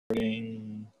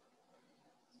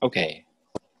Okay.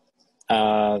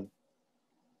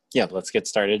 Yeah, let's get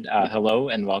started. Hello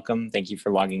and welcome. Thank you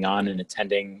for logging on and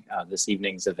attending this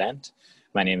evening's event.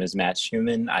 My name is Matt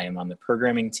Schumann. I am on the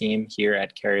programming team here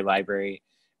at Cary Library.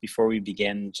 Before we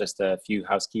begin, just a few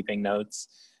housekeeping notes.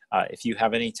 If you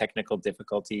have any technical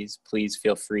difficulties, please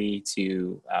feel free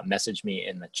to message me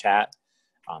in the chat.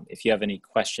 If you have any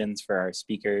questions for our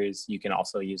speakers, you can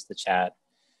also use the chat.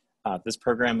 This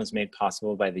program was made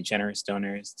possible by the generous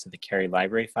donors to the Cary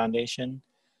Library Foundation.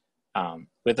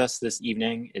 With us this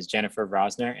evening is Jennifer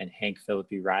Rosner and Hank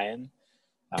Phillippi Ryan.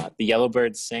 The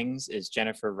Yellowbird Sings is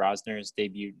Jennifer Rosner's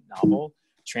debut novel,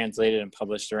 translated and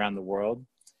published around the world,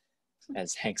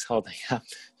 as Hank's holding up.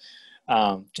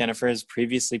 Jennifer's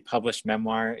previously published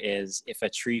memoir is If a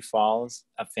Tree Falls,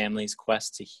 A Family's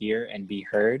Quest to Hear and Be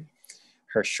Heard.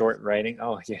 Her short writing,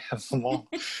 oh, you have them all.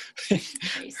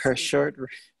 Her short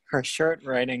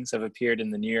writings have appeared in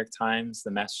the New York Times,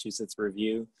 the Massachusetts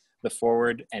Review, the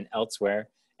Forward, and elsewhere.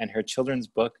 And her children's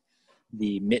book,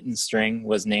 The Mitten String,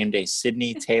 was named a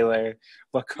Sidney Taylor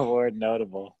Book Award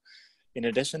notable. In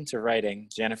addition to writing,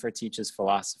 Jennifer teaches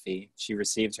philosophy. She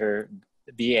received her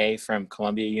BA from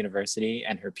Columbia University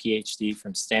and her PhD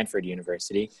from Stanford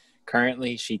University.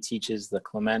 Currently, she teaches the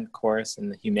Clement course in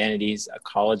the Humanities, a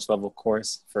college-level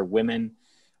course for women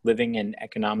living in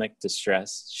economic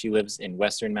distress. She lives in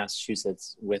Western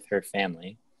Massachusetts with her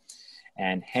family.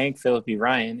 And Hank Phillippi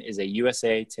Ryan is a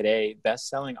USA Today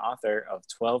best-selling author of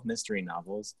 12 mystery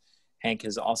novels. Hank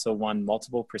has also won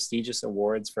multiple prestigious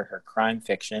awards for her crime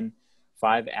fiction,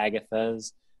 5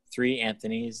 Agathas, 3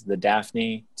 Anthonys, the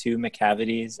Daphne, 2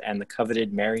 McCavities, and the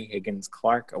coveted Mary Higgins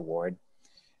Clark Award.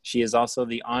 She is also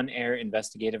the on-air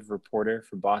investigative reporter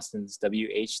for Boston's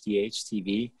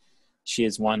WHDH-TV. She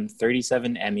has won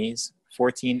 37 Emmys,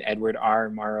 14 Edward R.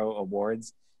 Murrow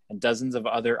Awards, and dozens of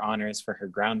other honors for her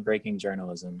groundbreaking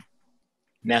journalism.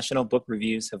 National book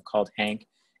reviews have called Hank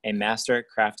a master at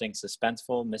crafting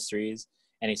suspenseful mysteries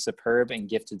and a superb and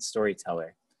gifted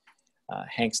storyteller.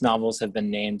 Hank's novels have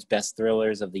been named Best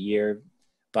Thrillers of the Year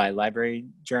by Library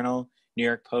Journal, New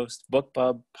York Post,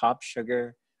 BookBub, Pop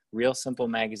Sugar, Real Simple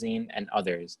Magazine, and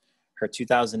others. Her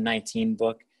 2019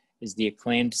 book is the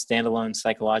acclaimed standalone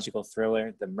psychological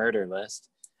thriller, The Murder List,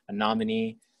 a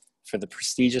nominee for the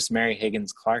prestigious Mary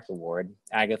Higgins Clark Award,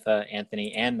 Agatha,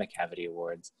 Anthony, and McCavity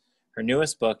Awards. Her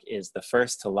newest book is The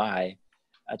First to Lie,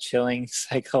 a chilling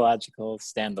psychological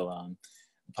standalone.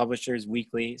 The Publishers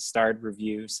Weekly starred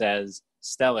review says,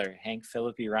 stellar, Hank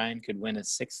Phillippi Ryan could win a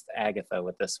 6th Agatha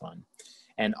with this one.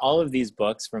 And all of these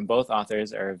books from both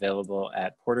authors are available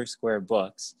at Porter Square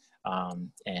Books.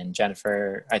 And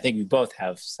Jennifer, I think we both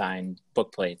have signed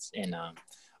book plates in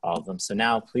all of them. So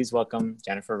now please welcome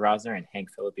Jennifer Rosner and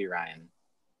Hank Phillippi Ryan.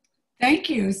 Thank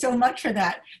you so much for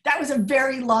that. That was a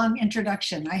very long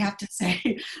introduction, I have to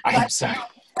say. I'm sorry.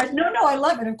 No, I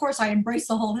love it. Of course, I embrace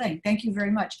the whole thing. Thank you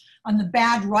very much. On the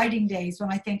bad writing days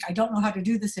when I think I don't know how to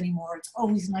do this anymore, it's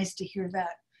always nice to hear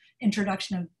that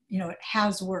introduction of, it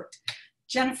has worked.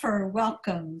 Jennifer,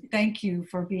 welcome. Thank you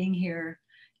for being here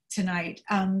tonight.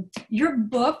 Your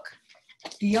book,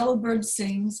 The Yellowbird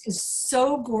Sings, is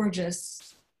so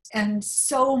gorgeous and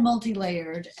so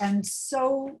multi-layered and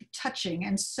so touching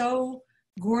and so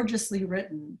gorgeously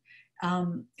written.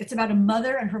 It's about a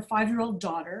mother and her 5-year-old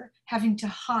daughter having to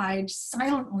hide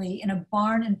silently in a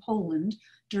barn in Poland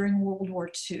during World War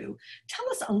II. Tell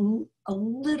us a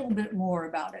little bit more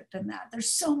about it than that.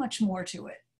 There's so much more to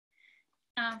it.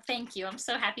 Thank you. I'm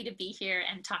so happy to be here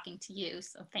and talking to you.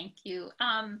 So thank you.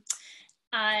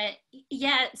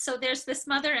 Yeah, so there's this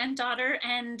mother and daughter,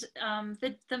 and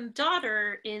the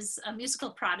daughter is a musical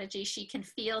prodigy. She can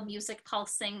feel music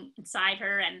pulsing inside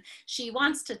her, and she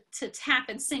wants to tap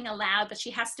and sing aloud, but she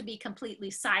has to be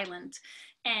completely silent.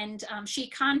 And she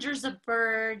conjures a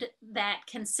bird that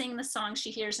can sing the song she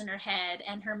hears in her head,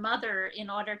 and her mother, in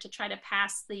order to try to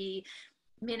pass the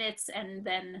minutes and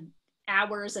then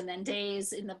hours and then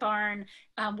days in the barn,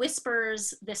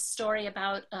 whispers this story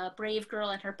about a brave girl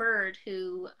and her bird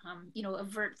who,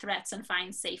 avert threats and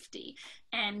find safety.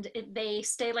 And they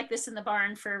stay like this in the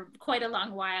barn for quite a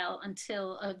long while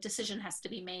until a decision has to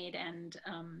be made, and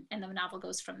the novel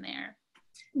goes from there.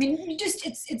 I mean,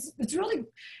 it's really,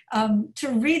 to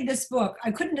read this book,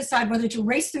 I couldn't decide whether to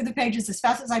race through the pages as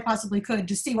fast as I possibly could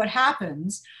to see what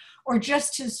happens, or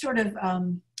just to sort of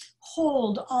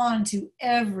hold on to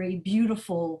every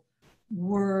beautiful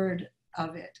word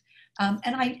of it.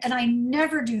 And I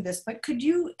never do this, but could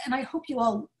you, and I hope you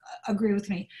all agree with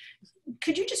me,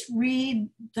 could you just read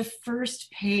the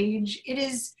first page? It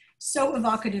is so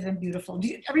evocative and beautiful.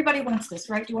 Everybody wants this,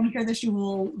 right? Do you want to hear this? You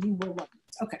will love it.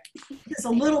 Okay, there's a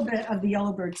little bit of the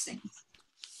yellow bird sings.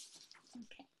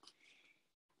 Okay.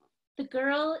 The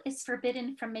girl is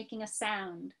forbidden from making a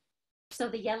sound, so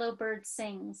the yellow bird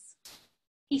sings.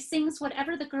 He sings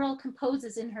whatever the girl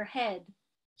composes in her head,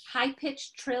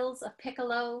 high-pitched trills of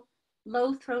piccolo,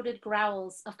 low-throated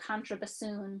growls of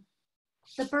contrabassoon.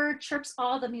 The bird chirps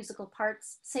all the musical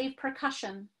parts, save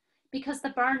percussion, because the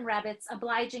barn rabbits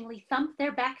obligingly thump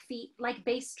their back feet like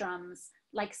bass drums,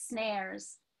 like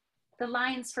snares. The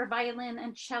lines for violin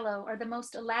and cello are the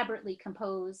most elaborately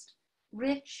composed,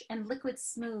 rich and liquid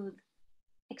smooth,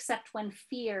 except when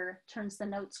fear turns the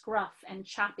notes gruff and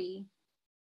choppy.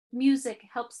 Music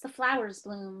helps the flowers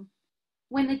bloom.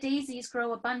 When the daisies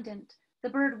grow abundant, the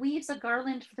bird weaves a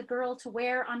garland for the girl to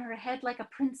wear on her head like a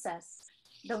princess,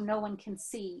 though no one can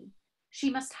see. She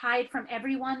must hide from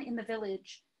everyone in the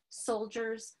village,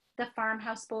 soldiers, the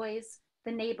farmhouse boys,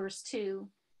 the neighbors too.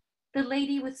 The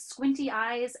lady with squinty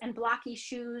eyes and blocky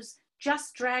shoes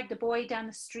just dragged a boy down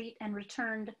the street and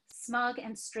returned, smug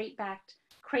and straight-backed,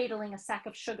 cradling a sack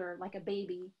of sugar like a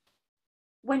baby.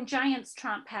 When giants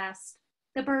tromp past,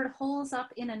 the bird holes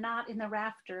up in a knot in the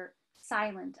rafter,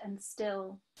 silent and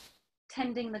still.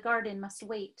 Tending the garden must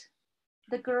wait.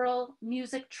 The girl,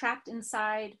 music trapped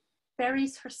inside,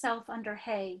 buries herself under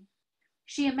hay.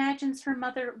 She imagines her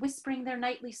mother whispering their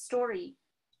nightly story,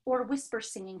 or whisper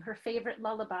singing her favorite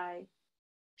lullaby.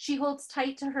 She holds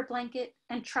tight to her blanket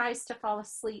and tries to fall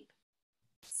asleep,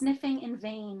 sniffing in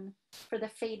vain for the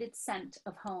faded scent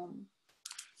of home.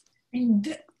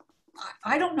 And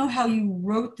I don't know how you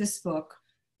wrote this book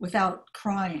without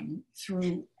crying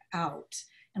throughout.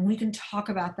 And we can talk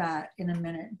about that in a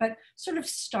minute. But sort of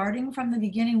starting from the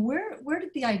beginning, where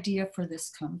did the idea for this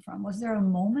come from? Was there a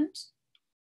moment?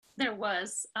 There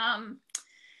was.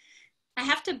 I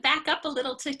have to back up a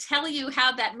little to tell you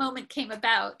how that moment came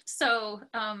about. So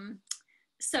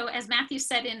as Matthew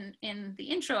said in the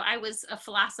intro, I was a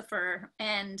philosopher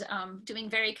and doing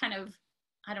very kind of,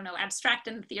 I don't know, abstract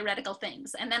and theoretical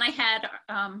things. And then I had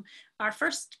our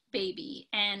first baby,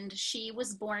 and she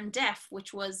was born deaf,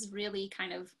 which was really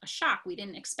kind of a shock. We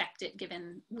didn't expect it,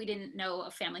 given we didn't know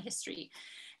of family history.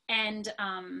 And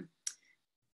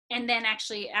then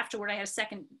actually afterward, I had a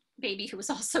second baby who was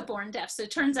also born deaf. So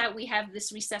it turns out we have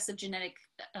this recessive genetic,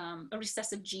 a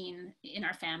recessive gene in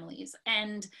our families.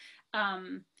 And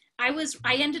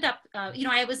I ended up,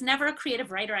 I was never a creative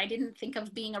writer. I didn't think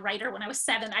of being a writer when I was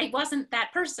 7. I wasn't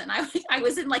that person. I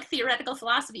was in like theoretical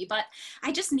philosophy, but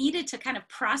I just needed to kind of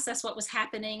process what was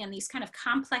happening and these kind of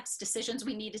complex decisions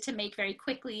we needed to make very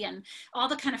quickly, and all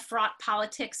the kind of fraught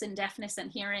politics and deafness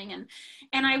and hearing.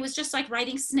 And I was just like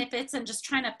writing snippets and just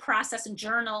trying to process and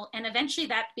journal. And eventually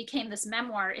that became this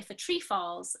memoir, If a Tree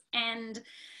Falls. And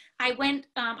I went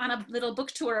on a little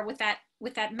book tour with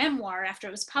that memoir after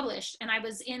it was published, and I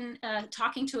was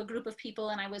talking to a group of people,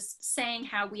 and I was saying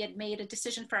how we had made a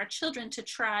decision for our children to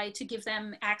try to give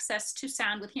them access to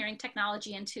sound with hearing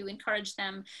technology and to encourage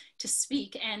them to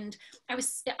speak. And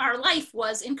our life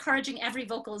was encouraging every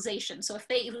vocalization. So if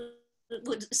they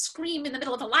would scream in the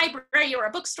middle of a library or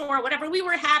a bookstore or whatever, we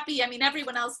were happy. I mean,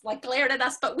 everyone else like glared at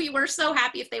us, but we were so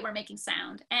happy if they were making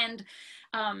sound.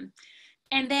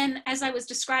 And then as I was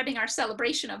describing our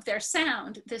celebration of their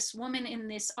sound, this woman in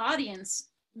this audience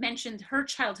mentioned her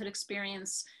childhood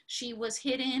experience. She was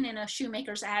hidden in a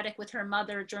shoemaker's attic with her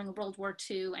mother during World War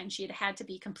II, and she had to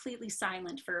be completely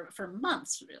silent for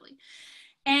months, really.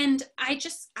 And I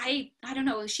don't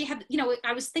know, she had,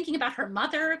 I was thinking about her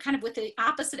mother kind of with the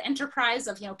opposite enterprise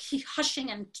of, hushing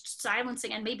and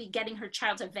silencing and maybe getting her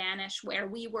child to vanish, where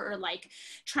we were like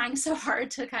trying so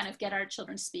hard to kind of get our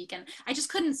children to speak. And I just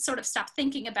couldn't sort of stop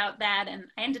thinking about that. And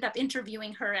I ended up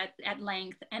interviewing her at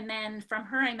length. And then from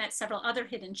her, I met several other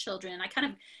hidden children. I kind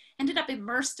of ended up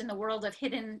immersed in the world of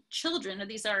hidden children.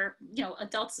 These are,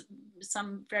 adults,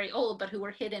 some very old, but who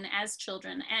were hidden as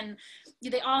children. And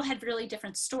they all had really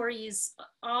different stories,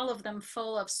 all of them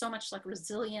full of so much like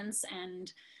resilience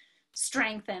and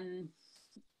strength and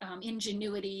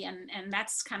ingenuity. And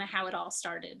that's kind of how it all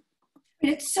started.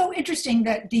 And it's so interesting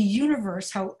that the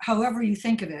universe, however you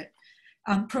think of it,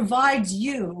 provides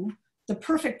you, the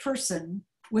perfect person,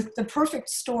 with the perfect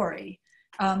story.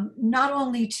 Not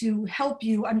only to help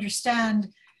you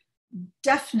understand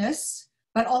deafness,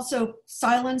 but also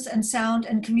silence and sound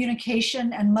and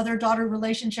communication and mother-daughter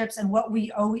relationships and what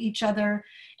we owe each other,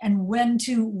 and when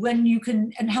you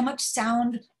can, and how much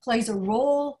sound plays a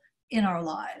role in our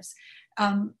lives.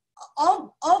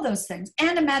 All those things,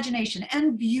 and imagination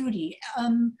and beauty.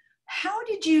 How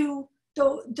did you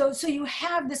So you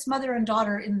have this mother and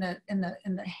daughter in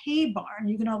the hay barn.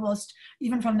 You can almost,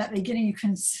 even from that beginning, you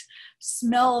can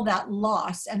smell that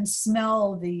loss and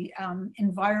smell the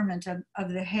environment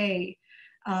of the hay.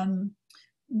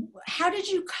 How did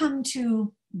you come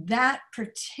to that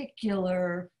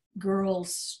particular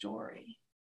girl's story?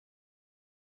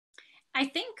 I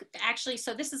think actually,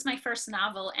 so this is my first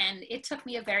novel, and it took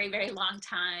me a very, very long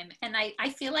time. And I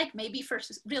feel like maybe for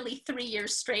really 3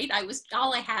 years straight,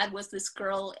 all I had was this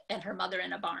girl and her mother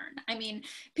in a barn. I mean,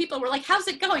 people were like, how's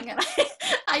it going? And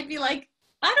I'd be like,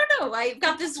 I don't know. I've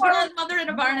got this girl and mother in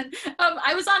a barn. And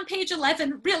I was on page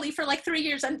 11 really for like 3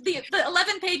 years, and the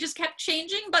 11 pages kept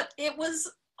changing, but it was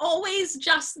always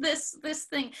just this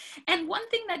thing. And one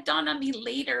thing that dawned on me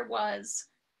later was,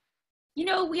 you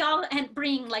know, we all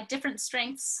bring like different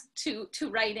strengths to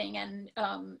writing. And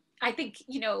I think,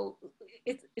 you know,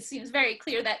 it seems very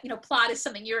clear that, you know, plot is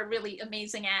something you're really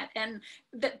amazing at. And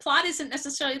that plot isn't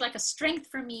necessarily like a strength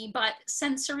for me, but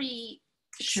sensory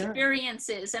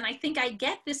experiences. And I think I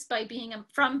get this by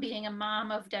from being a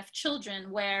mom of deaf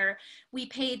children, where we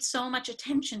paid so much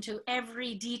attention to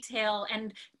every detail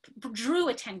and drew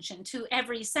attention to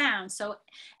every sound. So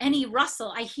any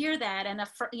rustle, I hear that, and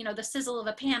you know, the sizzle of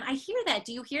a pan, I hear that.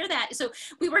 Do you hear that? So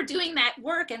we were doing that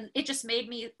work, and it just made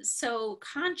me so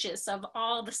conscious of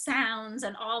all the sounds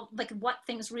and all like what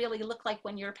things really look like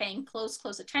when you're paying close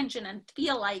attention and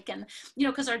feel like. And you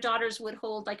know, because our daughters would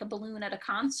hold like a balloon at a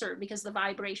concert because the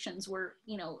vibrations were,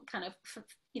 you know, kind of,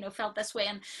 you know, felt this way.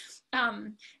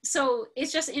 And so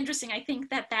it's just interesting. I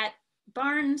think that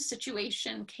barn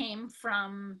situation came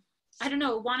from, I don't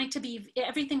know, wanting to be,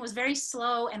 everything was very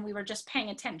slow and we were just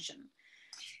paying attention.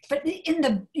 But in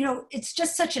the, you know, it's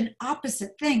just such an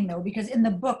opposite thing though, because in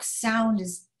the book, sound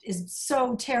is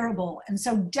so terrible and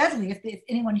so deadly. If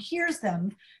anyone hears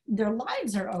them, their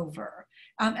lives are over.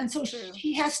 And so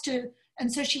she has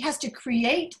to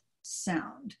create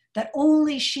sound that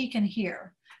only she can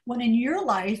hear. When in your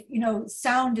life, you know,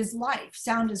 sound is life,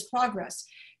 sound is progress.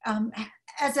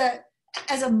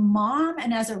 As a mom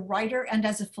and as a writer and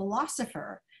as a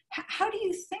philosopher, how do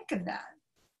you think of that?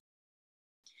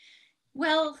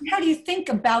 Well, how do you think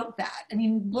about that? I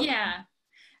mean, yeah,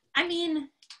 I mean,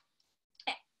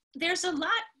 there's a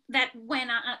lot that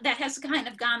that has kind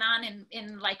of gone on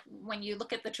in like when you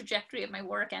look at the trajectory of my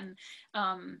work. And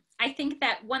I think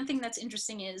that one thing that's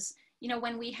interesting is, you know,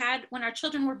 when our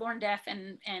children were born deaf,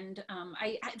 and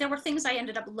there were things I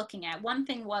ended up looking at. One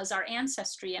thing was our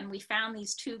ancestry, and we found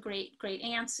these two great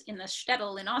aunts in the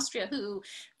Shtetl in Austria who,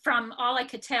 from all I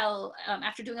could tell,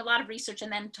 after doing a lot of research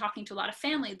and then talking to a lot of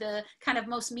family, the kind of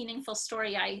most meaningful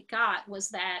story I got was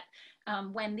that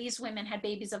when these women had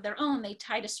babies of their own, they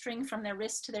tied a string from their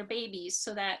wrist to their babies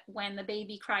so that when the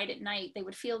baby cried at night, they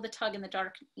would feel the tug in the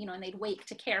dark, you know, and they'd wake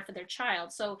to care for their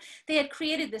child. So they had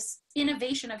created this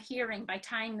innovation of hearing by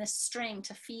tying this string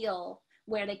to feel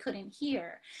where they couldn't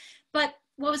hear. But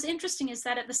what was interesting is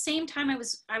that at the same time I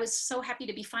was so happy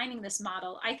to be finding this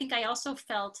model, I think I also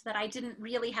felt that I didn't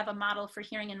really have a model for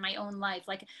hearing in my own life.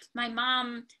 Like my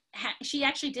mom, she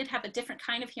actually did have a different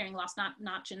kind of hearing loss,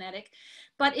 not genetic,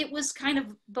 but it was kind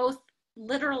of both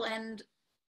literal and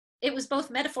it was both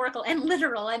metaphorical and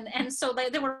literal. And so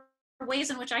there were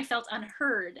ways in which I felt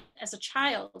unheard as a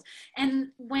child. And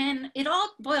when it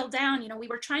all boiled down, you know, we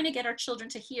were trying to get our children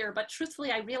to hear, but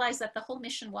truthfully, I realized that the whole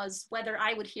mission was whether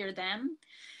I would hear them.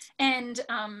 And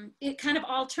it kind of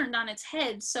all turned on its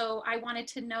head. So I wanted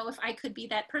to know if I could be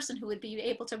that person who would be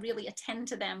able to really attend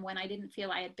to them when I didn't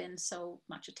feel I had been so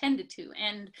much attended to.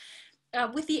 And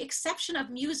with the exception of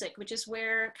music, which is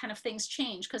where kind of things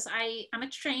change, because I'm a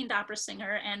trained opera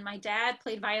singer, and my dad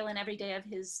played violin every day of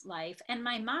his life. And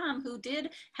my mom, who did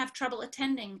have trouble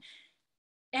attending,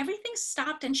 everything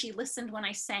stopped and she listened when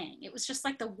I sang. It was just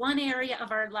like the one area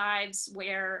of our lives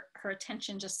where her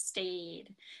attention just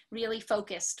stayed really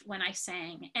focused when I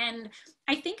sang. And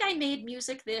I think I made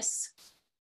music this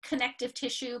connective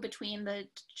tissue between the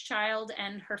child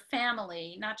and her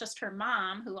family, not just her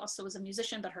mom, who also was a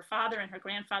musician, but her father and her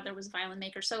grandfather was a violin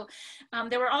maker. So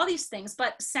there were all these things,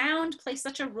 but sound plays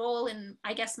such a role in,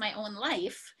 I guess, my own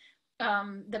life.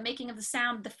 The making of the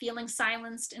sound, the feeling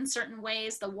silenced in certain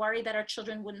ways, the worry that our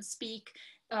children wouldn't speak,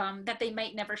 that they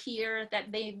might never hear,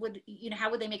 that they would, you know, how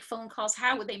would they make phone calls?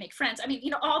 How would they make friends? I mean, you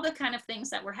know, all the kind of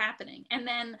things that were happening. And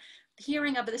then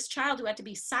hearing of this child who had to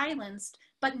be silenced,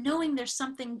 but knowing there's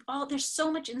something, there's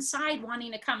so much inside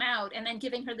wanting to come out, and then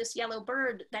giving her this yellow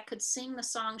bird that could sing the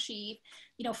song she,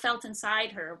 you know, felt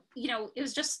inside her. You know, it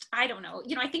was just, I don't know,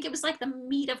 you know, I think it was like the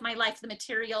meat of my life, the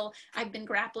material I've been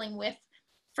grappling with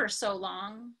for so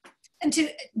long.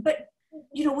 But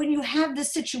you know, when you have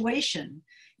this situation,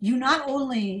 you not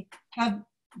only have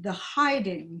the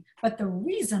hiding, but the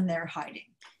reason they're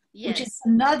hiding, which is Yes.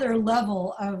 another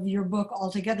level of your book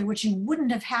altogether, which you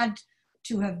wouldn't have had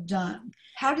to have done.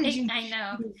 How did you I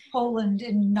know. choose Poland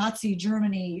in Nazi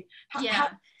Germany? Yeah,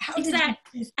 How did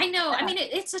exactly. you choose I know. I that? mean,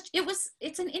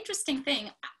 it's an interesting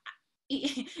thing.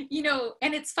 You know,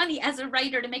 and it's funny as a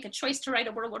writer to make a choice to write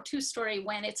a World War II story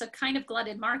when it's a kind of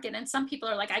glutted market, and some people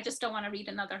are like, I just don't want to read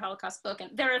another Holocaust book,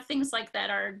 and there are things like that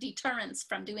are deterrents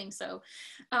from doing so.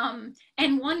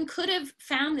 And one could have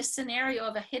found this scenario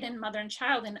of a hidden mother and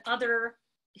child in other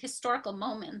historical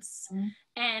moments. Mm-hmm.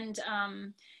 And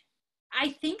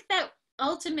I think that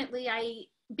ultimately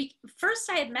first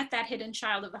I had met that hidden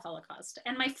child of the Holocaust,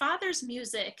 and my father's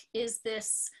music is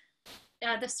this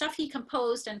the stuff he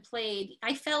composed and played,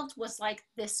 I felt was like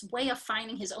this way of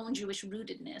finding his own Jewish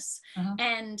rootedness. Uh-huh.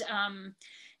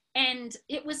 And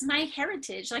it was my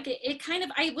heritage. Like it kind of,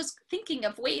 I was thinking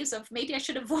of ways of maybe I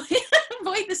should avoid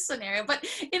this scenario, but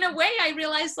in a way I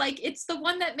realized like it's the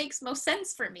one that makes most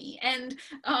sense for me. And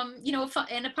you know,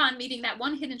 and upon meeting that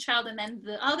one hidden child and then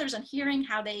the others and hearing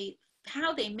how they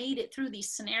made it through these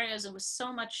scenarios, it was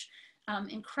so much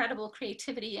incredible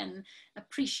creativity and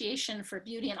appreciation for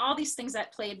beauty and all these things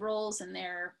that played roles in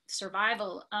their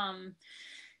survival.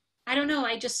 I don't know.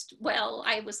 I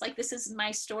was like, this is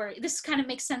my story. This kind of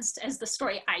makes sense as the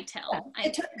story I tell. Yeah,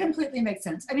 it completely makes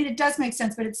sense. I mean, it does make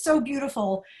sense, but it's so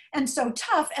beautiful and so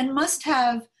tough and must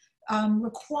have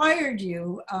required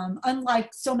you,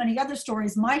 unlike so many other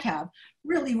stories might have,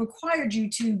 really required you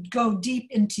to go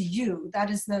deep into you. That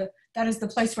is the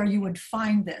place where you would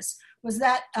find this. Was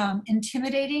that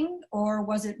intimidating, or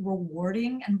was it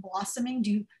rewarding and blossoming?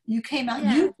 You came out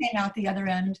the other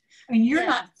end. I mean, you're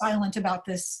not silent about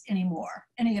this anymore,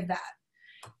 any of that.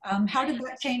 How did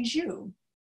that change you?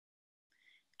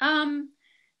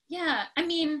 Yeah, I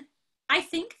mean, I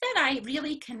think that I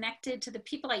really connected to the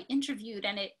people I interviewed,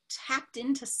 and it tapped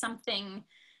into something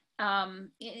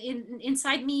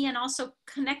inside me, and also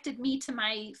connected me to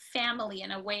my family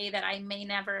in a way that I may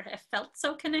never have felt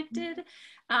so connected.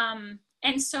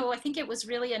 And so I think it was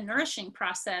really a nourishing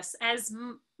process, as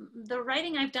the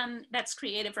writing I've done that's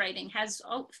creative writing has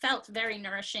felt very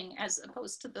nourishing, as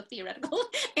opposed to the theoretical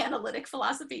analytic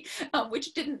philosophy,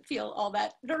 which didn't feel all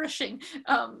that nourishing.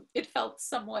 It felt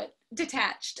somewhat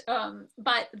detached. That's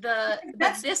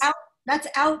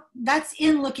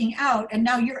in looking out, and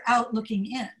now you're out looking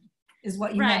in, is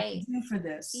what you want to Right. do for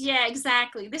this. Yeah,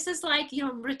 exactly. This is like, you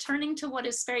know, returning to what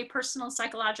is very personal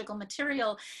psychological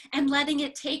material and letting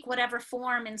it take whatever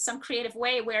form in some creative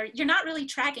way where you're not really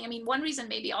tracking. I mean, one reason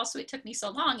maybe also it took me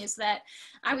so long is that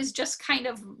I was just kind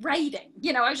of writing,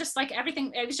 you know, I was just like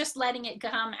everything, I was just letting it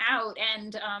come out,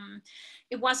 and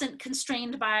it wasn't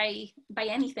constrained by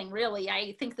anything really.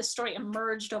 I think the story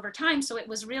emerged over time. So it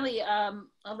was really a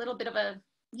little bit of a,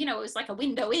 you know, it was like a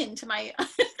window into my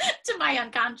to my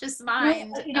unconscious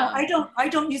mind. You know, I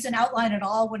don't use an outline at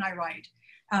all when I write,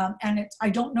 and I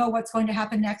don't know what's going to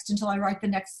happen next until I write the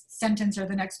next sentence or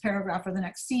the next paragraph or the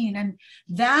next scene. And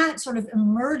that sort of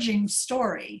emerging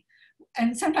story,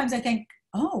 and sometimes I think,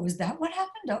 oh, is that what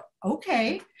happened? Oh,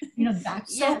 okay, you know,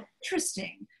 that's so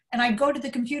interesting. And I go to the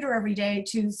computer every day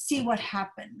to see what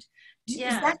happened. Is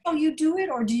that how you do it,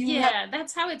 or do you? Yeah,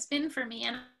 that's how it's been for me,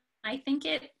 and I think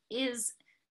it is.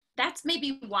 That's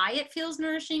maybe why it feels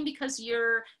nourishing, because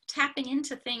you're tapping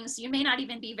into things you may not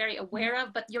even be very aware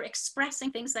of, but you're expressing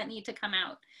things that need to come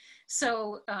out.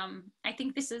 So I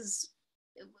think this is,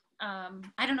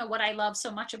 I don't know what I love so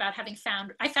much about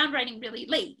I found writing really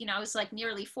late. You know, I was like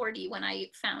nearly 40 when I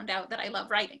found out that I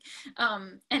love writing.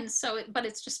 And so, but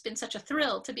it's just been such a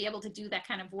thrill to be able to do that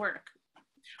kind of work.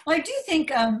 Well, I do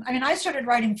think, I mean, I started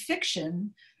writing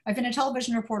fiction. I've been a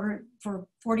television reporter for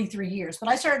 43 years, but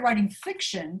I started writing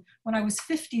fiction when I was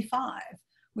 55,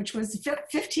 which was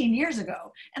 15 years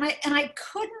ago. And I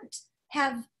couldn't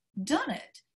have done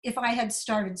it if I had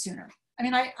started sooner. I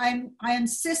mean, I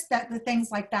insist that the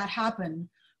things like that happen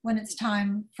when it's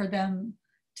time for them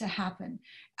to happen.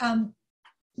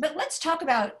 But let's talk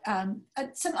about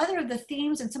some other of the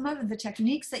themes and some other of the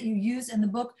techniques that you use in the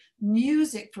book.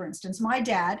 Music, for instance. My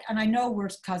dad, and I know we're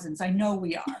cousins, I know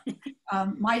we are.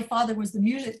 My father was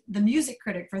the music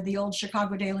critic for the old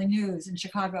Chicago Daily News in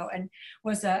Chicago, and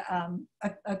was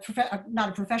not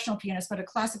a professional pianist, but a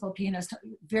classical pianist,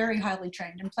 very highly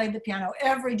trained, and played the piano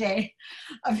every day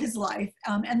of his life.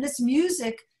 And this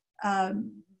music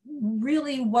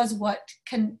really was what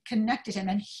connected him.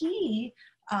 And he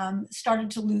started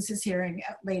to lose his hearing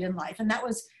late in life. And that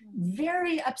was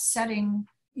very upsetting,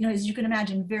 you know, as you can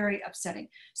imagine, very upsetting.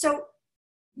 So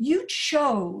you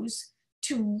chose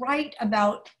to write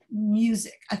about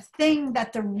music, a thing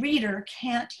that the reader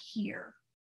can't hear.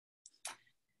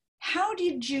 how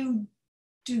did you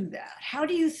do that? How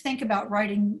do you think about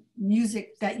writing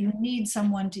music that you need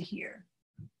someone to hear?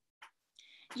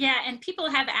 Yeah, and people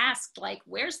have asked, like,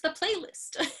 where's the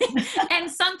playlist? And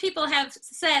some people have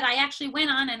said, I actually went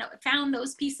on and found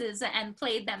those pieces and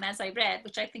played them as I read,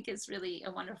 which I think is really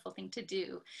a wonderful thing to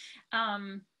do. I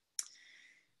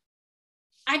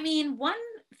mean, one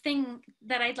thing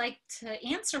that I'd like to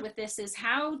answer with this is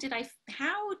how did I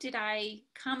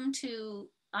come to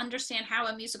understand how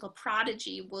a musical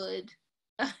prodigy would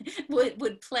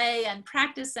play and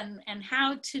practice and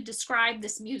how to describe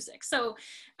this music. So,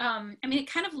 I mean,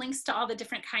 it kind of links to all the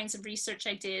different kinds of research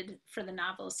I did for the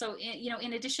novel. So, you know,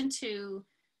 in addition to,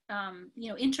 you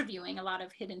know, interviewing a lot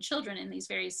of hidden children in these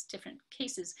various different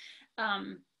cases,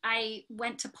 I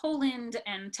went to Poland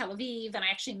and Tel Aviv, and I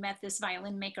actually met this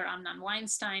violin maker, Amnon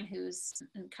Weinstein, who's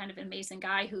kind of an amazing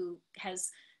guy who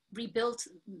has rebuilt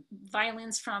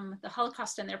violins from the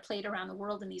Holocaust, and they're played around the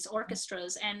world in these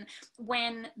orchestras. And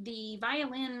when the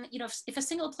violin, you know, if a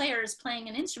single player is playing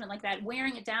an instrument like that,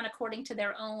 wearing it down according to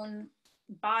their own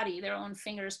body, their own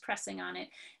fingers pressing on it,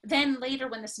 then later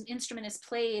when this instrument is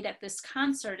played at this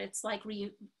concert, it's like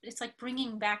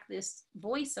bringing back this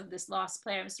voice of this lost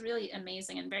player. It's really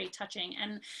amazing and very touching.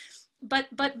 And but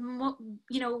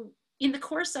you know, in the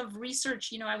course of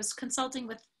research, you know, I was consulting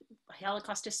with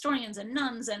Holocaust historians and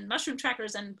nuns and mushroom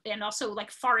trackers and also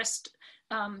like forest,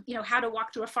 you know, how to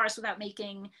walk through a forest without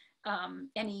making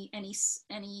any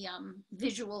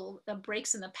visual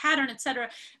breaks in the pattern, etc.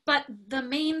 But the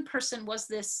main person was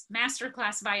this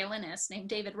masterclass violinist named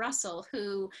David Russell,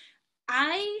 who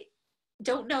I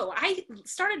don't know. I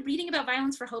started reading about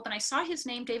Violins for Hope and I saw his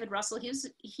name, David Russell. He was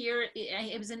here,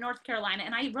 it was in North Carolina,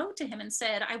 and I wrote to him and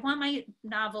said, I want my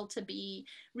novel to be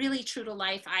really true to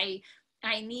life.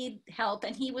 I need help.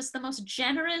 And he was the most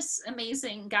generous,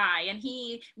 amazing guy. And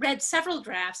he read several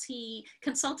drafts. He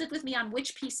consulted with me on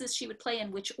which pieces she would play in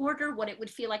which order, what it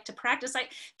would feel like to practice.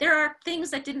 There are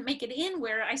things that didn't make it in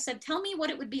where I said, tell me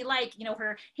what it would be like. You know,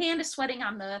 her hand is sweating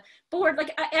on the board,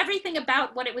 like everything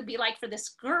about what it would be like for this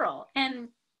girl. And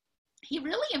he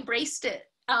really embraced it.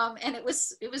 And it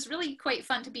was really quite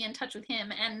fun to be in touch with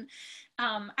him. And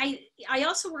I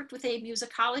also worked with a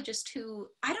musicologist who,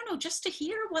 I don't know, just to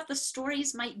hear what the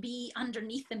stories might be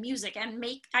underneath the music and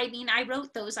I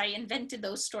wrote those, I invented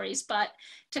those stories, but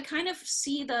to kind of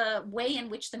see the way in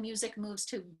which the music moves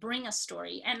to bring a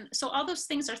story. And so all those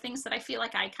things are things that I feel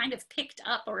like I kind of picked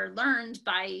up or learned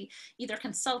by either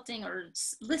consulting or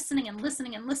listening and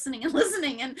listening and listening and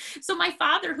listening. And so my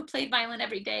father, who played violin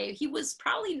every day, he was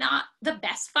probably not the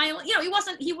best violin, you know,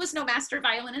 he was no master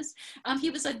violinist.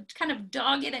 He was a kind of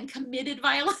dogged and committed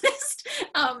violinist.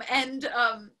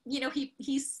 You know,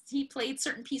 he played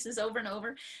certain pieces over and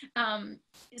over.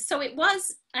 So it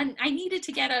was, and I needed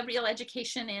to get a real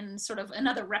education in sort of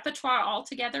another repertoire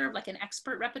altogether, like an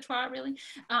expert repertoire, really.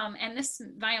 And this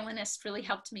violinist really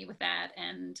helped me with that.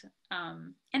 And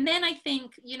then I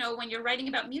think, you know, when you're writing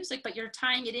about music, but you're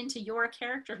tying it into your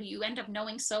character who you end up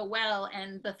knowing so well,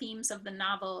 and the themes of the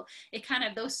novel, it kind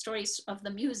of, those stories of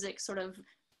the music sort of,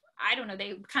 I don't know,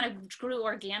 they kind of grew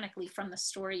organically from the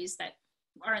stories that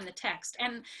are in the text.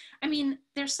 And I mean,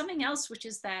 there's something else, which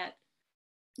is that,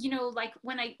 you know, like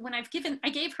I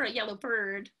gave her a yellow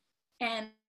bird, and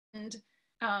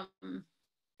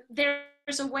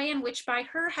there's a way in which by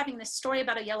her having this story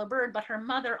about a yellow bird, but her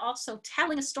mother also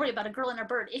telling a story about a girl and a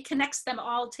bird, it connects them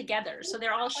all together. So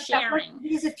they're all sharing.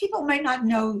 Because if people might not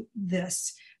know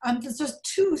this, there's just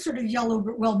two sort of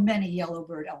many yellow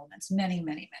bird elements,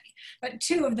 many, but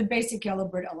two of the basic yellow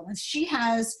bird elements. She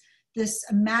has this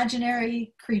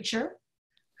imaginary creature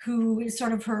who is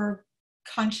sort of her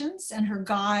conscience and her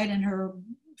guide and her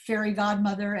fairy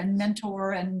godmother and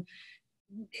mentor and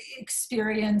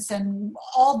experience and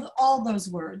all those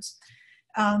words.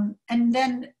 And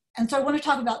so I want to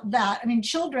talk about that. I mean,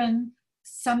 children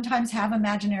sometimes have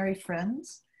imaginary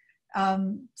friends.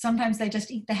 Sometimes they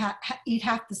just eat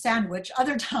half the sandwich.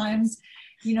 Other times,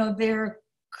 you know, they're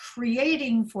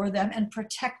creating for them and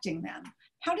protecting them.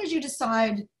 How did you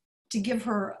decide to give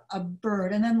her a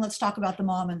bird? And then let's talk about the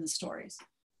mom and the stories.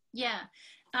 Yeah.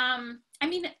 I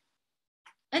mean,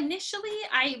 initially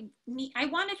I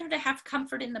wanted her to have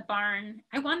comfort in the barn.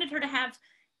 I wanted her to have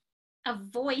a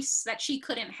voice that she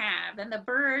couldn't have. And the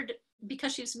bird,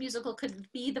 because she was musical, could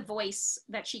be the voice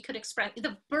that she could express.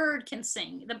 The bird can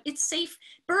sing. It's safe.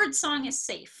 Bird song is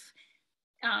safe.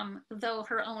 though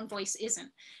her own voice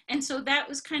isn't. And so that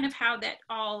was kind of how that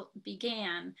all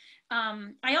began.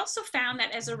 I also found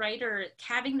that as a writer,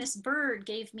 having this bird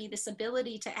gave me this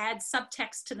ability to add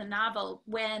subtext to the novel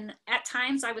when at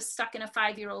times I was stuck in a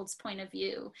 5-year-old's point of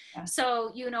view. Yeah.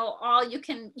 So,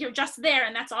 you're just there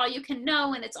and that's all you can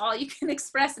know and it's all you can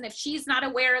express. And if she's not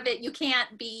aware of it, you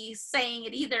can't be saying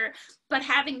it either. But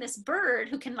having this bird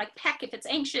who can like peck if it's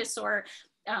anxious or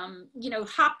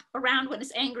hop around when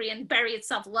it's angry and bury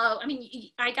itself low. I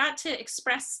mean, I got to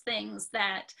express things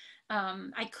that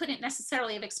I couldn't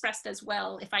necessarily have expressed as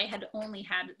well if I had only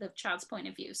had the child's point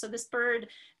of view. So this bird,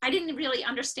 I didn't really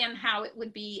understand how it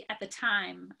would be at the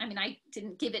time. I mean, I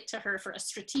didn't give it to her for a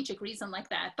strategic reason like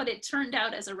that, but it turned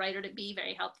out as a writer to be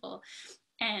very helpful.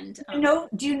 And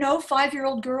do you know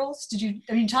 5-year-old girls? You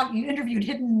interviewed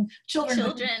hidden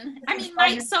children. I mean,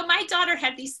 my daughter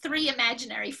had these 3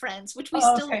 imaginary friends, which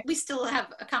we still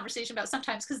have a conversation about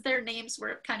sometimes because their names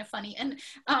were kind of funny.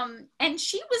 And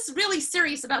she was really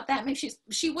serious about that. Maybe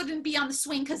she wouldn't be on the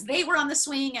swing because they were on the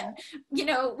swing, and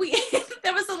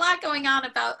there was a lot going on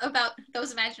about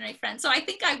those imaginary friends. So I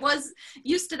think I was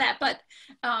used to that, but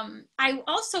I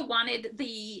also wanted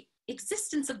the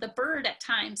existence of the bird at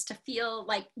times to feel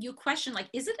like you question, like,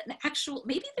 is it an actual,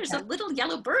 maybe there's a little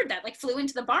yellow bird that like flew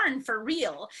into the barn for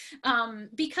real.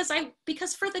 Because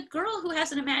for the girl who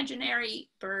has an imaginary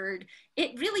bird,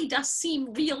 it really does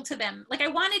seem real to them. Like I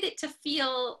wanted it to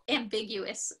feel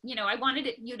ambiguous. I wanted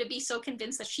you to be so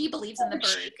convinced that she believes in the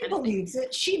bird.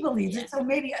 She believes it. So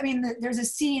maybe, there's a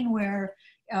scene where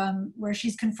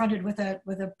she's confronted with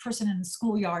a person in the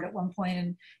schoolyard at one point,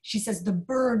 and she says the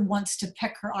bird wants to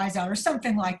peck her eyes out or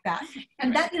something like that.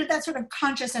 And that sort of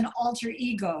conscious and alter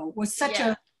ego was such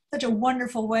a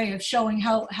wonderful way of showing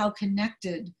how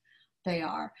connected they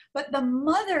are. But the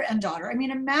mother and daughter,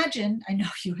 imagine, I know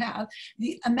you have,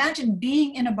 imagine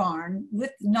being in a barn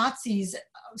with Nazis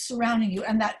surrounding you,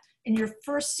 and that in your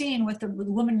first scene with the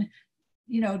woman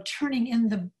turning in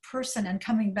the person and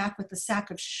coming back with the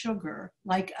sack of sugar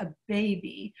like a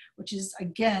baby, which is,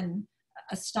 again,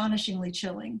 astonishingly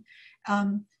chilling.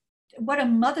 What a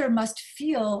mother must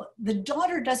feel, the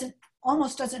daughter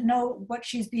almost doesn't know what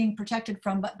she's being protected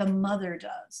from, but the mother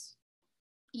does.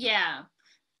 Yeah.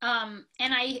 And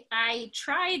I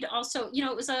tried also,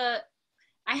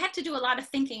 I had to do a lot of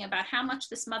thinking about how much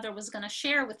this mother was going to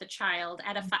share with the child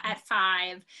at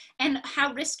 5, and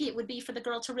how risky it would be for the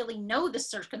girl to really know the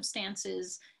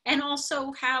circumstances, and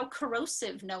also how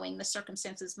corrosive knowing the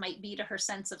circumstances might be to her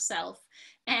sense of self.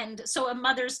 And so a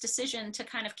mother's decision to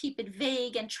kind of keep it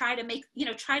vague and try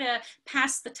to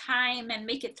pass the time and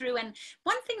make it through. And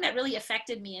one thing that really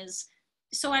affected me is,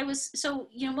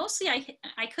 mostly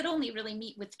I could only really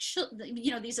meet with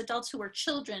these adults who were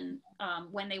children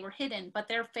when they were hidden, but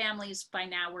their families by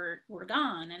now were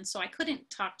gone. And so I couldn't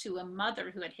talk to a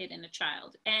mother who had hidden a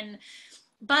child.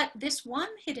 But this one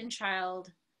hidden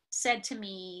child said to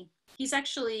me, he's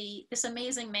actually this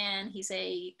amazing man. He's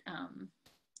a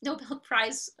Nobel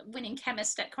Prize winning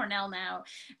chemist at Cornell now,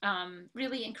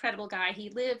 really incredible guy.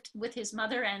 He lived with his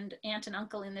mother and aunt and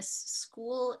uncle in this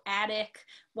school attic,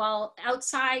 while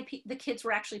outside the kids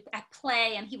were actually at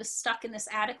play, and he was stuck in this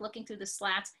attic looking through the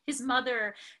slats. His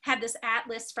mother had this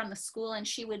atlas from the school, and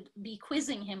she would be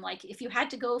quizzing him, like, if you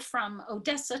had to go from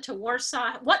Odessa to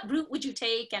Warsaw, what route would you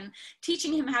take? And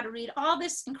teaching him how to read, all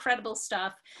this incredible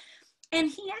stuff. And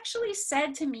he actually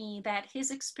said to me that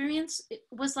his experience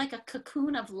was like a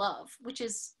cocoon of love, which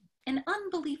is an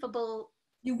unbelievable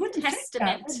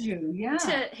testament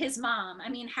to his mom. I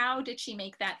mean, how did she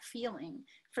make that feeling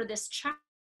for this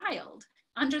child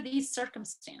under these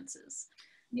circumstances?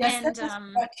 Yes, and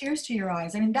that brought tears to your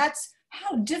eyes. I mean,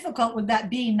 how difficult would that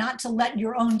be, not to let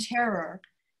your own terror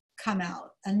come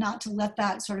out and not to let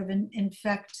that sort of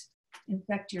infect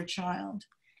your child.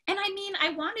 And I mean,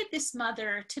 I wanted this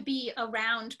mother to be a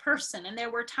round person, and there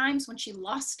were times when she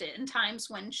lost it and times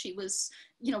when she was,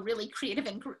 really creative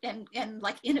and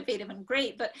like innovative and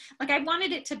great. But like, I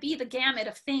wanted it to be the gamut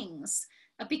of things,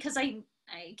 because I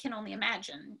can only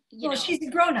imagine. She's a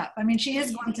grown up. I mean, she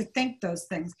is going to think those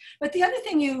things. But the other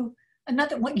thing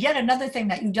yet another thing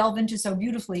that you delve into so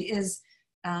beautifully is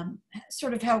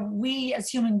sort of how we as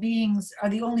human beings are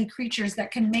the only creatures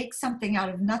that can make something out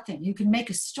of nothing. You can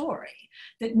make a story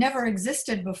that never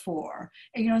existed before,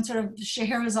 and sort of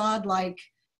Scheherazade, like,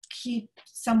 keep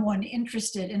someone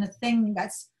interested in a thing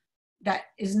that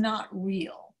is not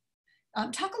real.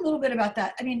 Talk a little bit about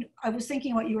that. I mean, I was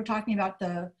thinking what you were talking about,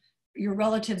 the your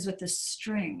relatives with the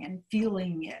string and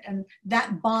feeling it, and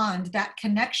that bond, that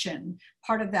connection,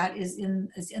 part of that is in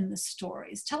the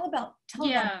stories. Tell about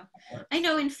Yeah, that. I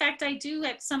know. In fact, I do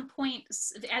at some point,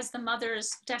 as the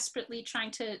mother's desperately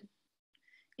trying to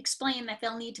explain that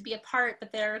they'll need to be apart,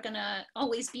 but they're gonna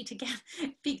always be together,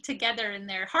 be together in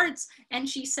their hearts. And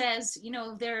she says, you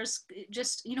know, there's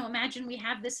just, you know, imagine we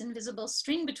have this invisible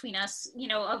string between us, you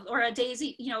know, or a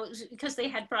daisy, you know, because they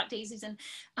had brought daisies, and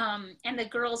the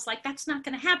girl's like, that's not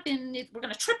gonna happen. We're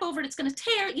gonna trip over it. It's gonna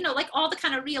tear, you know, like all the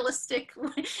kind of realistic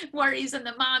worries. And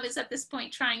the mom is at this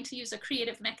point trying to use a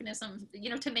creative mechanism, you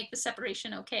know, to make the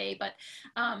separation okay. But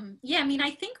yeah, I mean,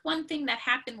 I think one thing that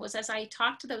happened was, as I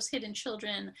talked to those hidden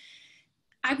children,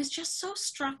 I was just so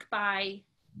struck by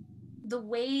the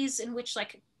ways in which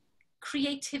like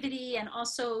creativity and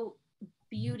also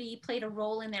beauty played a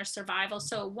role in their survival.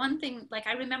 So one thing, like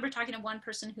I remember talking to one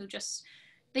person who just,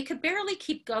 they could barely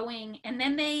keep going, and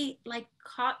then they like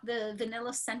caught the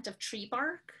vanilla scent of tree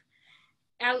bark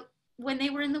out when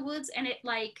they were in the woods, and it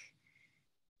like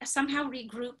somehow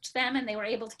regrouped them and they were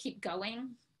able to keep going.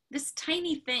 This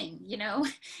tiny thing, you know,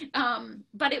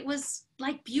 but it was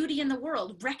like beauty in the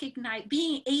world, recognize,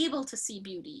 being able to see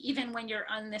beauty, even when you're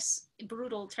on this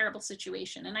brutal, terrible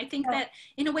situation. And I think that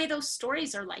in a way, those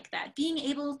stories are like that, being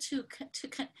able to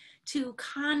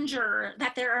conjure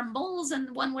that there are moles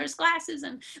and one wears glasses,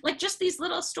 and like just these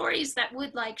little stories that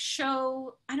would like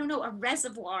show, I don't know, a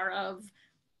reservoir of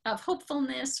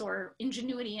hopefulness or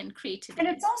ingenuity and creativity.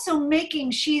 And it's also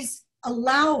she's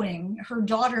allowing her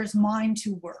daughter's mind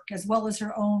to work as well as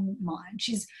her own mind.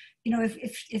 She's, you know,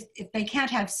 if they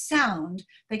can't have sound,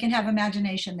 they can have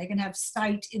imagination, they can have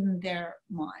sight in their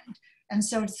mind. And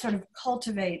so to sort of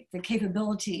cultivate the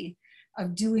capability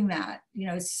of doing that, you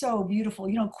know, is so beautiful.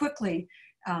 You know, quickly,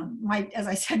 as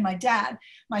I said, my dad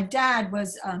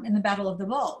was in the Battle of the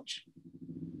Bulge.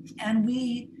 And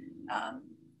we,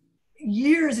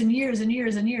 years and years and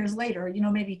years and years later, you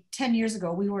know, maybe 10 years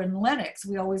ago, we were in Lenox.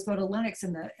 We always go to Lenox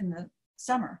in the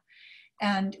summer.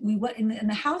 And we went in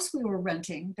the house we were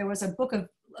renting. There was a book of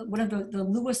one of the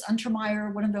Louis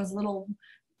Untermeyer, one of those little,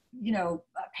 you know,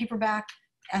 paperback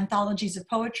anthologies of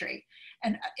poetry,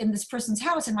 and in this person's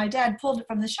house. And my dad pulled it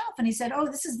from the shelf and he said, "Oh,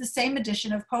 this is the same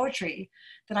edition of poetry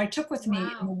that I took with me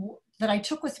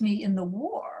in the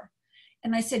war."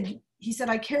 And he said,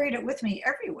 "I carried it with me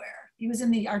everywhere." He was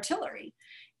in the artillery.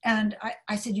 And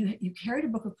I said, you carried a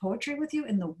book of poetry with you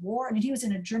in the war? I mean, he was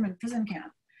in a German prison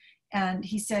camp. And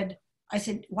I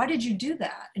said, "Why did you do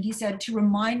that?" And he said, "To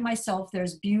remind myself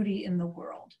there's beauty in the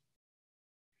world."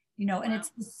 You know, and it's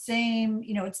the same,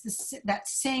 you know, it's that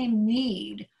same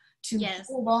need to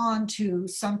hold on to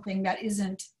something that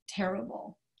isn't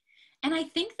terrible. And I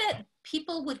think that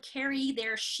people would carry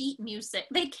their sheet music.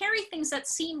 They'd carry things that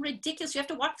seem ridiculous. You have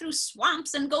to walk through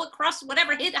swamps and go across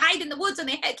whatever, hide in the woods, and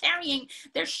they had carrying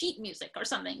their sheet music or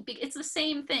something. It's the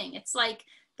same thing. It's like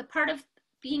the part of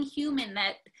being human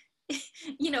that,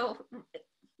 you know,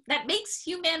 that makes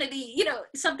humanity, you know,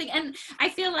 something. And I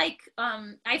feel like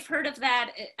I've heard of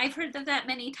that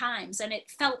many times, and it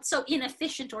felt so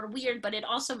inefficient or weird, but it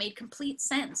also made complete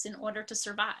sense in order to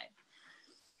survive.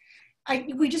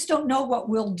 We just don't know what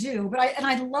we'll do. But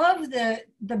I love the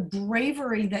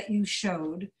bravery that you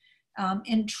showed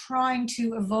in trying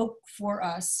to evoke for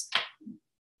us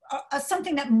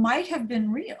something that might have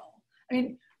been real. I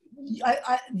mean,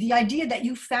 the idea that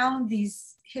you found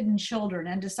these hidden children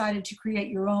and decided to create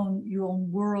your own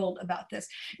world about this.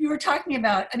 You were talking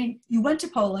about, I mean, you went to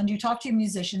Poland, you talked to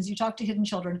musicians, you talked to hidden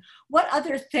children. What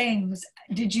other things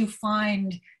did you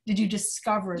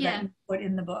discover that you put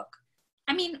in the book?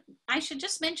 I mean, I should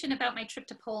just mention about my trip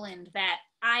to Poland that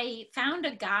I found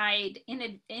a guide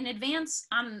in advance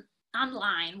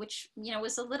online, which, you know,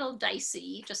 was a little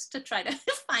dicey, just to try to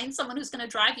find someone who's going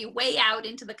to drive you way out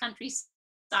into the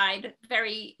countryside,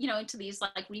 very, you know, into these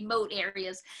like remote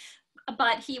areas.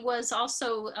 But he was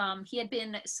also, he had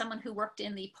been someone who worked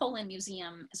in the Poland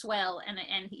Museum as well.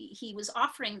 And he was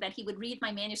offering that he would read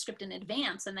my manuscript in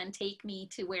advance and then take me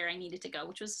to where I needed to go,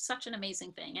 which was such an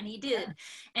amazing thing. And he did. Yeah.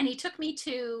 And he took me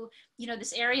to, you know,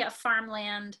 this area of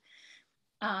farmland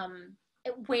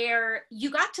where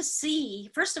you got to see,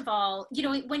 first of all, you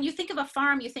know, when you think of a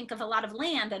farm, you think of a lot of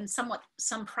land and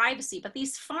some privacy, but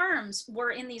these farms were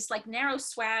in these like narrow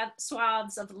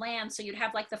swaths of land. So you'd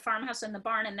have like the farmhouse and the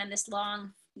barn, and then this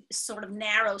long sort of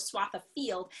narrow swath of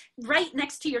field right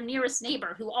next to your nearest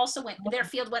neighbor, who also their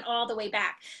field went all the way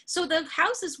back. So the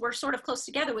houses were sort of close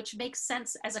together, which makes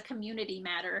sense as a community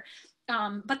matter.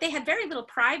 but they had very little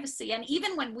privacy. And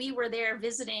even when we were there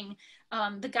visiting,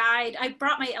 the guide, I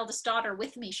brought my eldest daughter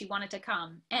with me. She wanted to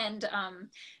come. And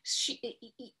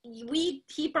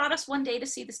he brought us one day to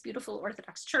see this beautiful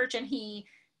Orthodox church. And he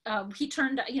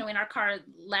turned, you know, in our car,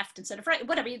 left instead of right,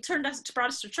 whatever. He brought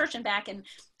us to church and back. And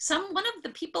one of the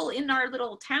people in our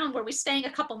little town where we're staying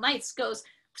a couple nights goes,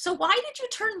 "So why did you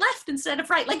turn left instead of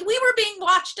right?" Like we were being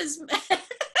watched as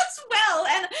well.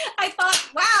 And I thought,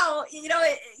 wow, you know,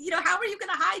 how are you going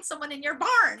to hide someone in your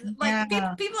barn?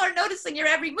 Like people are noticing your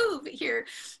every move here.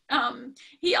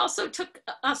 He also took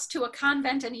us to a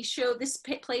convent, and he showed this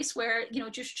place where, you know,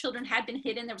 Jewish children had been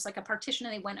hidden. There was like a partition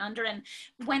and they went under. And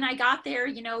when I got there,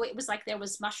 you know, it was like there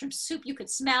was mushroom soup you could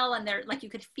smell, and there, like, you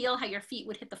could feel how your feet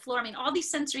would hit the floor. I mean, all these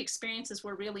sensory experiences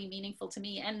were really meaningful to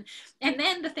me. And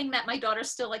then the thing that my daughter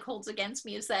still like holds against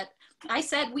me is that I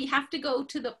said, we have to go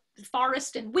to the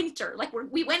forest in winter. Like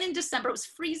we went in December, it was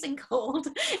freezing cold,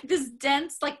 this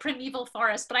dense like primeval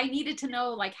forest, but I needed to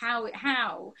know like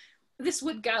how this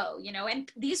would go, you know.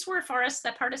 And these were forests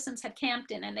that partisans had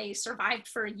camped in, and they survived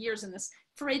for years in this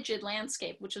frigid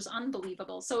landscape, which was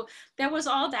unbelievable. So there was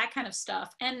all that kind of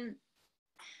stuff. And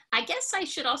I guess I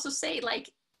should also say, like,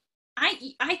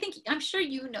 I think, I'm sure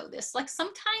you know this, like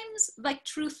sometimes like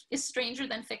truth is stranger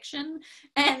than fiction.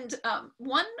 And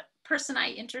one person I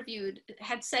interviewed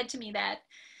had said to me that,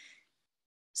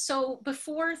 so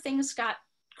before things got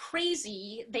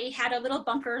crazy, they had a little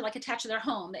bunker like attached to their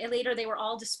home. Later they were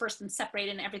all dispersed and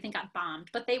separated and everything got bombed,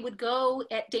 but they would go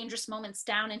at dangerous moments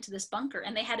down into this bunker,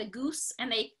 and they had a goose,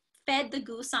 and they fed the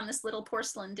goose on this little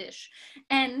porcelain dish,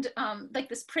 and like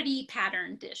this pretty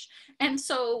patterned dish. And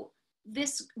so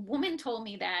this woman told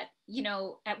me that, you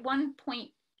know, at one point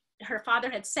her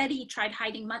father had said he tried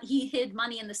hiding money. He hid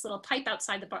money in this little pipe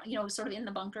outside the bar, you know, sort of in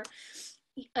the bunker.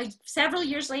 Several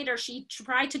years later, she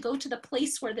tried to go to the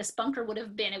place where this bunker would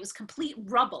have been. It was complete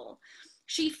rubble.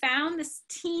 She found this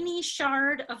teeny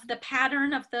shard of the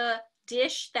pattern of the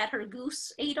dish that her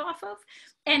goose ate off of,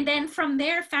 and then from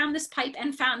there found this pipe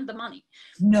and found the money.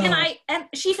 No. And I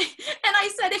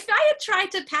said, if I had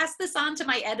tried to pass this on to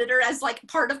my editor as like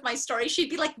part of my story, she'd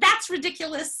be like, "That's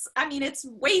ridiculous. I mean, it's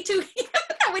way too,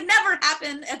 that would never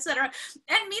happen," etc.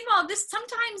 And meanwhile,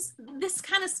 sometimes this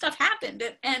kind of stuff happened,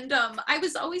 and I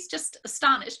was always just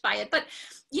astonished by it. But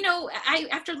you know,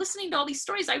 after listening to all these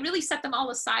stories, I really set them all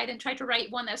aside and tried to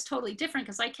write one that's totally different,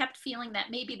 because I kept feeling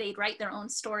that maybe they'd write their own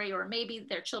story, or maybe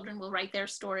their children will write their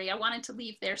story. I wanted to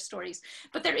leave their stories.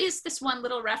 But there is this one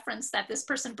little reference that this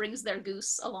person brings their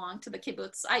goose along to the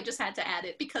kibbutz. I just had to add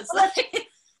it because that's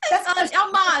an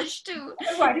homage to.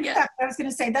 Right, exactly. I was going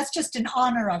to say, that's just in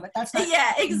honor of it. That's not.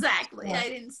 Yeah, exactly. Yeah. I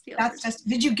didn't steal it. That's just,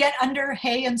 did you get under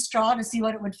hay and straw to see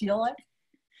what it would feel like?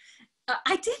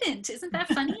 I didn't. Isn't that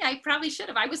funny? I probably should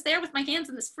have. I was there with my hands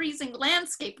in this freezing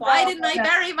landscape. Why didn't I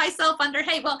bury myself under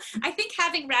hay? Well, I think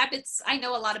having rabbits, I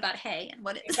know a lot about hay and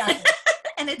what it is. Exactly.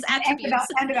 And its attributes.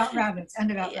 And about rabbits.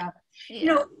 Yeah. You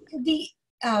know,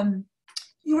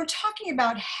 you were talking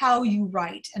about how you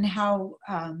write and how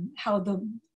the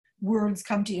words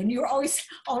come to you. And you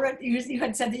were you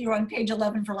had said that you were on page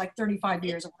 11 for like 35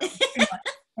 years or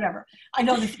whatever. I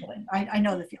know the feeling. I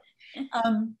know the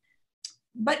feeling.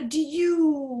 But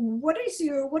what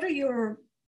are your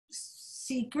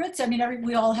secrets? I mean,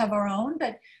 we all have our own,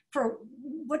 but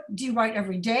what do you write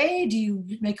every day? Do you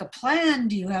make a plan?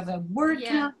 Do you have a word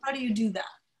count? How do you do that?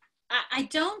 I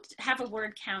don't have a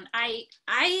word count. I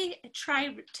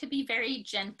try to be very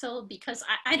gentle, because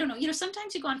I don't know, you know,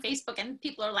 sometimes you go on Facebook and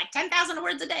people are like 10,000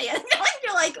 words a day, and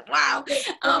you're like, wow.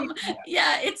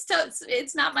 Yeah,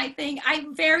 it's not my thing.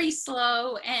 I'm very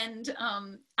slow, and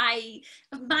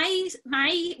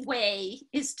my way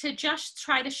is to just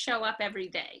try to show up every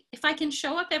day. If I can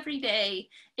show up every day,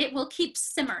 it will keep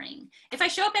simmering. If I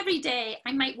show up every day,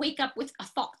 I might wake up with a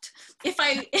thought.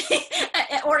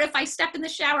 Or if I step in the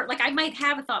shower, like I might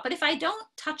have a thought, but if I don't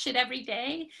touch it every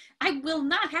day, I will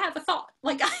not have a thought.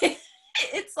 Like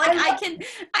it's like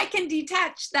I can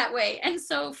detach that way. And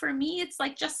so for me, it's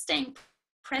like just staying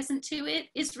present to it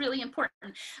is really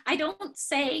important. I don't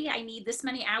say I need this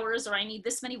many hours or I need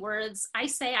this many words. I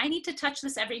say I need to touch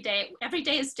this every day. Every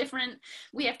day is different.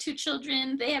 We have 2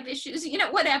 children. They have issues, you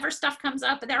know, whatever stuff comes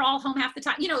up, but they're all home half the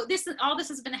time. You know, all this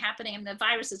has been happening, and the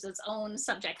virus is its own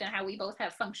subject and how we both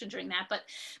have functioned during that.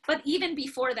 But even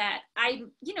before that,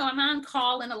 I'm on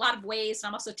call in a lot of ways.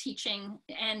 I'm also teaching,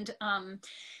 and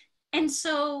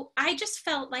so I just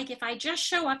felt like if I just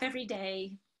show up every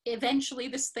day, eventually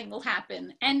this thing will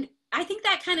happen. And I think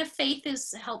that kind of faith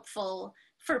is helpful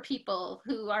for people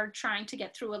who are trying to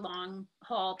get through a long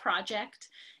haul project.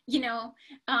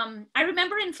 I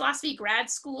remember in philosophy grad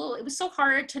school, it was so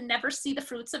hard to never see the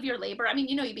fruits of your labor. I mean,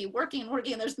 you'd be working and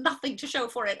working and there's nothing to show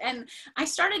for it. And I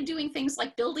started doing things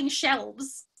like building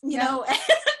shelves,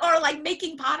 or like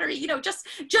making pottery, just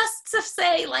to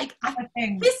say like,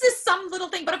 this is some little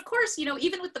thing. But of course,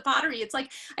 even with the pottery, it's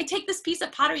like, I take this piece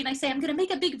of pottery and I say, I'm going to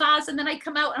make a big vase. And then I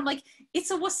come out and I'm like, it's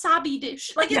a wasabi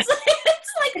dish. Like, it's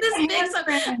like this big. So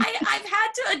I've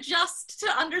had to adjust to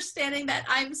understanding that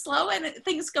I'm slow and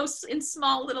things go in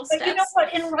small little steps. But you know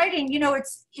what, in writing,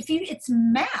 it's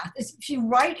math. If you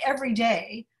write every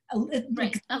day, a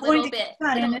little bit,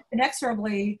 and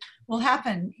inexorably will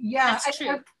happen. Yeah, that's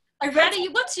true.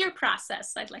 What's your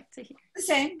process? I'd like to hear. The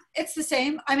same. It's the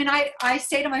same. I mean, I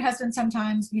say to my husband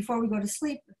sometimes before we go to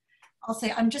sleep, I'll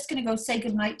say, I'm just going to go say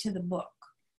goodnight to the book,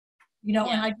 and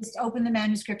I just open the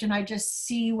manuscript and I just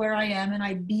see where I am and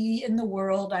I be in the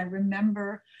world. I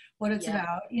remember what it's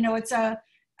about.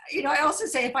 I also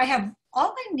say if I have,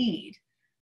 all I need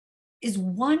is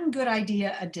one good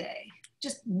idea a day.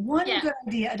 Just one good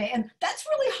idea a day. And that's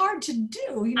really hard to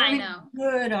do. I know.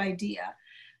 Good idea.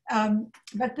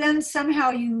 But then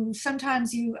somehow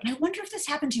sometimes and I wonder if this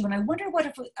happened to you, and I wonder what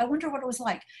it was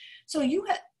like. So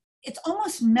it's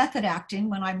almost method acting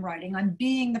when I'm writing. I'm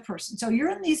being the person. So you're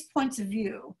in these points of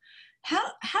view. How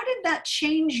did that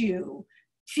change you,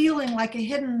 feeling like a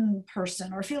hidden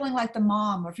person, or feeling like the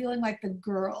mom, or feeling like the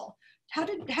girl? How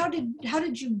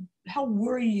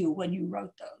were you when you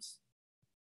wrote those?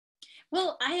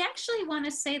 Well, I actually want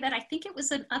to say that I think it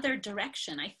was another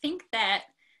direction. I think that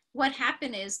what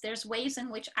happened is there's ways in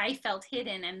which I felt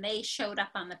hidden and they showed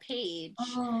up on the page.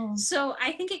 Oh. So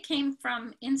I think it came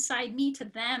from inside me to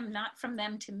them, not from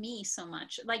them to me so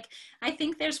much. Like, I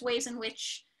think there's ways in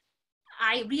which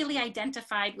I really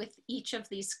identified with each of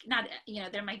these,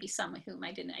 there might be some whom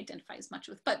I didn't identify as much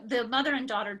with, but the mother and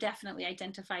daughter definitely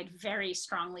identified very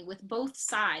strongly with both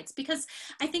sides, because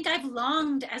I think I've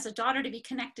longed as a daughter to be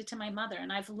connected to my mother,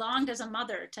 and I've longed as a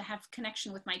mother to have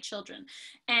connection with my children.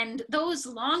 And those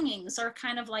longings are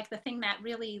kind of like the thing that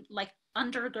really like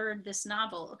undergird this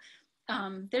novel.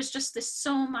 There's just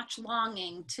so much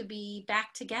longing to be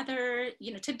back together,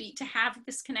 to have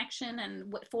this connection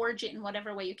and forge it in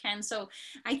whatever way you can. So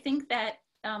I think that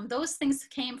those things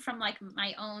came from like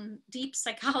my own deep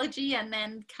psychology, and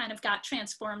then kind of got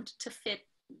transformed to fit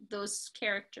those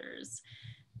characters.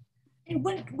 And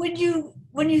when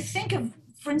you think of,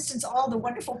 for instance, all the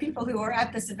wonderful people who are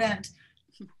at this event,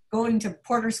 going to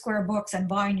Porter Square Books and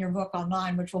buying your book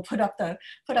online, which we'll put up the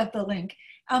link.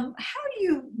 How do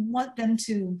you want them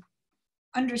to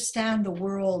understand the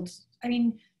world? I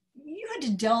mean, you had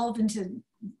to delve into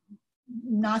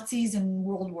Nazis in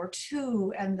World War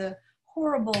II and the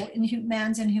horrible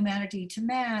man's inhumanity to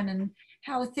man, and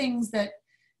how things that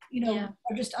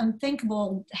are just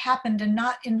unthinkable happened, and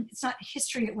it's not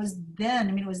history, it was then.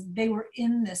 I mean, they were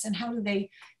in this, and how do they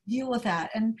deal with that?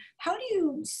 And how do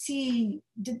you see,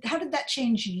 how did that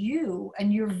change you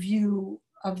and your view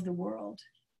of the world?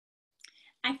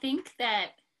 I think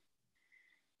that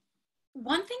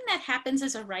one thing that happens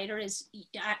as a writer is,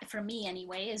 for me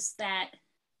anyway, is that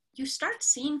you start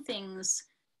seeing things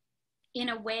in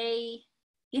a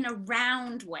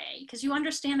round way, because you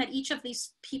understand that each of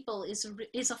these people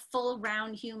is a full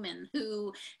round human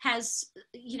who has,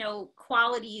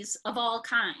 qualities of all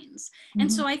kinds. Mm-hmm.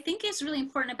 And so I think it's really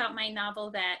important about my novel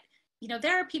that,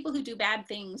 there are people who do bad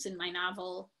things in my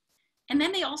novel, and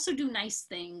then they also do nice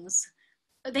things.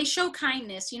 They show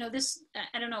kindness,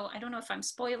 I don't know if I'm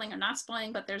spoiling or not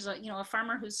spoiling, but there's a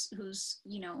farmer who's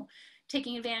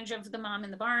taking advantage of the mom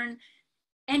in the barn.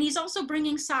 And he's also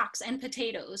bringing socks and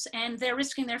potatoes, and they're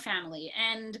risking their family.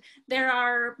 And there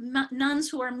are nuns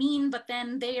who are mean, but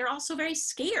then they are also very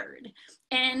scared.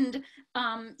 And,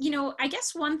 I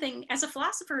guess one thing, as a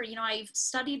philosopher, I've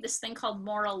studied this thing called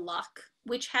moral luck,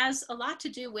 which has a lot to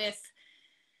do with,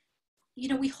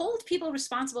 we hold people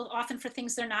responsible often for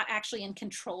things they're not actually in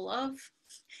control of.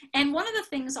 And one of the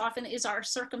things often is our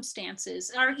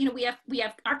circumstances. We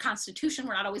have our Constitution.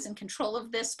 We're not always in control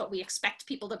of this, but we expect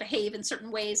people to behave in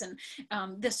certain ways. And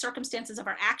the circumstances of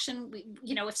our action,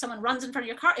 if someone runs in front of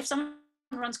your car, if someone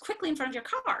runs quickly in front of your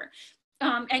car,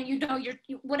 and you're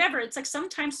whatever, it's like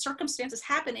sometimes circumstances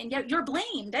happen and yet you're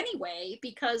blamed anyway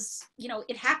because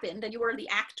it happened and you were the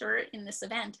actor in this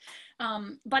event.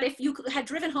 But if you had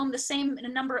driven home the same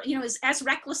number, as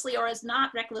recklessly or as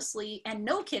not recklessly, and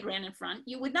no kid ran in front,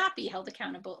 you would not be held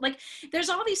accountable. Like, there's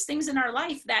all these things in our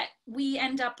life that we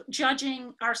end up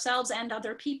judging ourselves and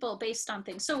other people based on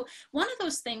things. So one of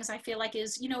those things I feel like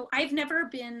is, I've never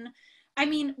been I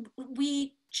mean,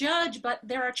 we judge, but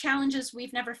there are challenges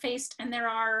we've never faced, and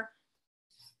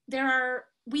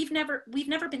we've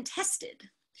never been tested.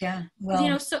 Yeah. Well, you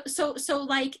know, so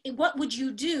like, what would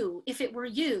you do if it were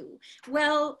you?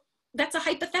 Well, that's a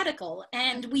hypothetical,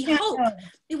 and we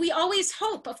always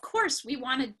hope, of course, we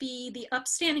want to be the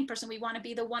upstanding person, we want to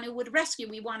be the one who would rescue,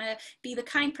 we want to be the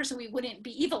kind person, we wouldn't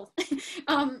be evil.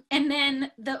 And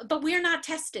then but we're not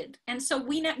tested, and so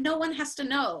no one has to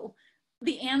know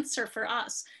the answer for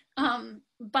us.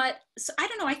 But so, I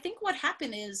don't know, I think what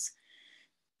happened is,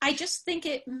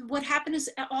 what happened is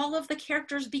all of the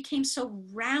characters became so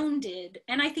rounded,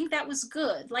 and I think that was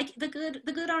good. Like the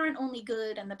good aren't only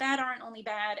good, and the bad aren't only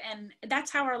bad, and that's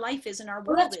how our life is and our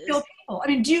world is. I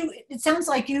mean, it sounds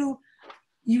like you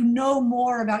know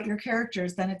more about your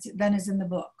characters than is in the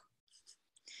book.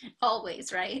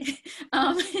 Always, right?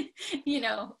 You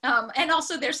know, and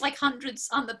also there's like hundreds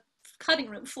on the cutting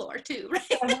room floor too,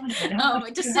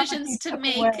 right? Decisions to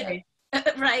make.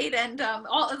 Right, and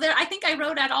I think I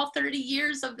wrote out all 30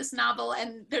 years of this novel,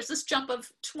 and there's this jump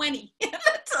of 20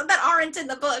 that aren't in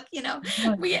the book. You know,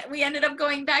 we ended up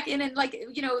going back in, and like,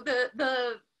 you know,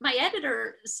 my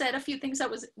editor said a few things that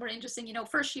were interesting. You know,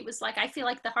 first she was like, I feel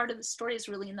like the heart of the story is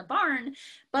really in the barn,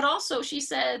 but also she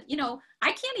said, you know,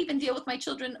 I can't even deal with my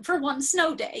children for one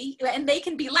snow day, and they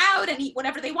can be loud and eat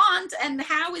whatever they want, and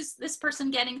how is this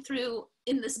person getting through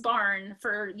in this barn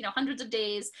for, you know, hundreds of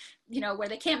days, you know, where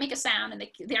they can't make a sound, and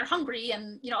they're hungry,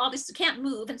 and, you know, all this, can't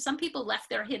move. And some people left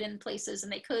their hidden places,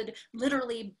 and they could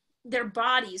literally, their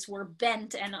bodies were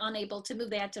bent and unable to move.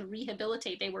 They had to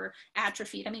rehabilitate. They were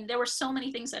atrophied. I mean, there were so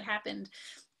many things that happened,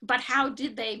 but how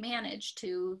did they manage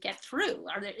to get through?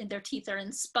 Their teeth are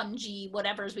in spongy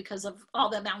whatevers because of all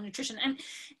the malnutrition.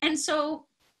 And so,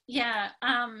 yeah.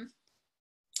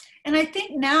 And I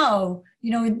think now,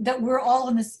 you know, that we're all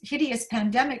in this hideous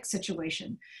pandemic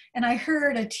situation. And I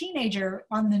heard a teenager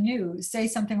on the news say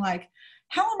something like,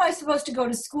 how am I supposed to go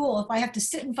to school if I have to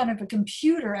sit in front of a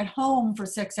computer at home for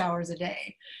 6 hours a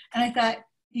day? And I thought,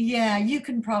 yeah, you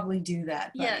can probably do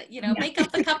that. Yeah, you know, make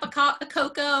up the cup of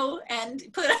cocoa and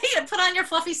put on your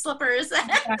fluffy slippers, and,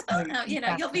 exactly, you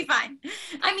know, you'll be fine.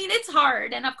 I mean, it's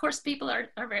hard. And of course, people are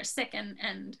very sick,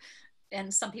 and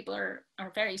some people are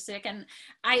very sick. And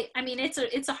I mean,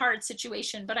 it's a hard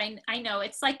situation, but I know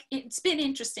it's been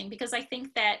interesting, because I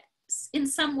think that in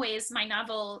some ways my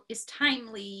novel is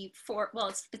timely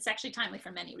it's actually timely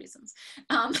for many reasons.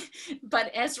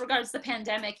 But as regards the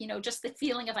pandemic, you know, just the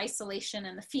feeling of isolation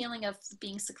and the feeling of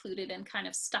being secluded and kind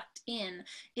of stuck in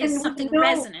is something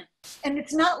resonant. And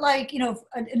it's not like, you know,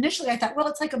 initially I thought, well,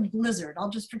 it's like a blizzard. I'll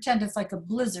just pretend it's like a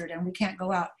blizzard and we can't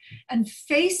go out. And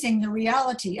facing the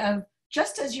reality of,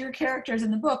 just as your characters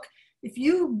in the book, if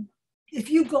you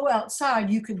go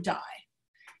outside, you could die.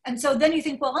 And so then you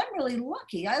think, well, I'm really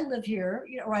lucky. I live here,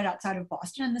 you know, right outside of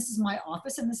Boston, and this is my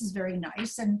office, and this is very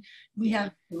nice, and we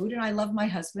have food, and I love my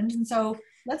husband, and so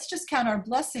let's just count our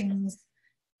blessings.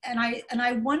 And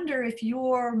I wonder if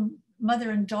your mother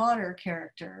and daughter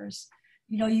characters,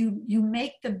 you know, you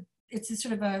make it's a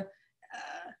sort of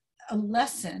a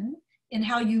lesson in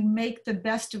how you make the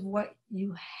best of what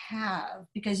you have,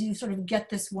 because you sort of get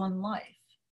this one life.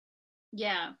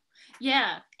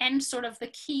 Yeah, and sort of the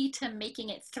key to making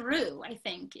it through, I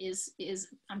think, is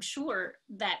I'm sure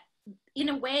that in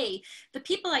a way, the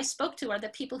people I spoke to are the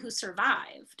people who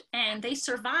survived, and they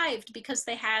survived because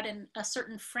they had a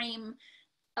certain frame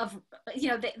of, you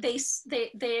know,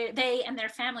 they and their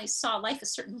families saw life a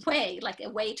certain way, like a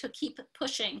way to keep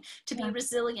pushing, to be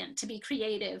resilient, to be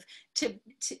creative, to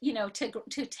you know,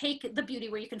 to take the beauty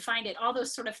where you can find it, all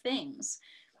those sort of things.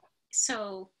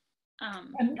 So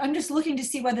I'm just looking to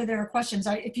see whether there are questions.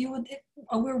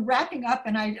 We're wrapping up,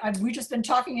 and we've just been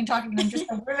talking, and I'm just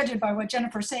riveted by what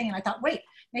Jennifer's saying. And I thought, wait,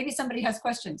 maybe somebody has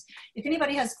questions. If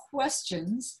anybody has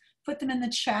questions, put them in the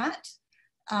chat,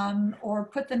 or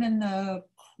put them in the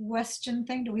question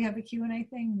thing. Do we have a Q&A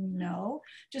thing? No.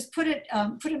 Just put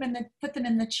them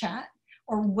in the chat,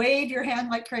 or wave your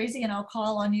hand like crazy, and I'll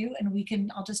call on you,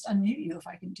 and I'll just unmute you if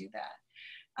I can do that.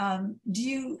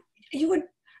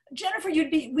 Jennifer,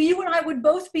 you and I would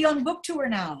both be on book tour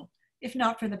now, if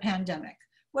not for the pandemic.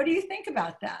 What do you think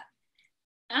about that?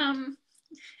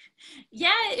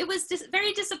 Yeah, it was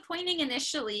very disappointing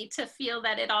initially to feel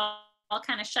that it all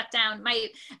kind of shut down.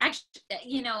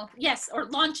 Or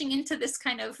launching into this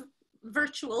kind of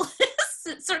virtual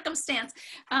circumstance.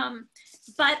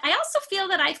 But I also feel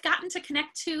that I've gotten to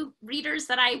connect to readers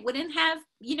that I wouldn't have,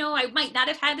 you know, I might not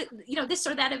have had, you know, this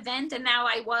or that event, and now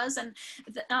I was, and,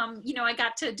 you know, I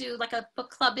got to do like a book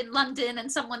club in London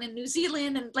and someone in New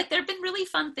Zealand, and like, there've been really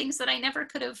fun things that I never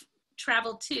could have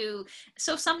travel too.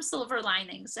 So some silver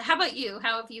linings. How about you?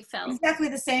 How have you felt? Exactly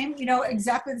the same, you know,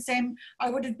 exactly the same. I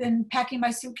would have been packing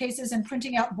my suitcases and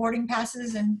printing out boarding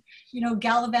passes and, you know,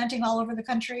 gallivanting all over the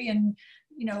country and,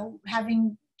 you know,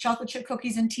 having chocolate chip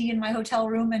cookies and tea in my hotel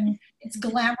room. And it's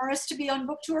glamorous to be on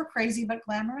book tour, crazy, but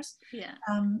glamorous. Yeah.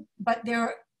 But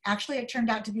actually, it turned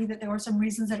out to be that there were some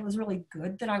reasons that it was really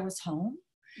good that I was home.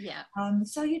 Yeah.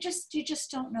 So you just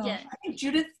don't know. Yeah. I think,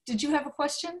 Judith, did you have a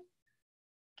question?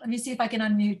 Let me see if I can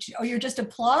unmute you. Oh, you're just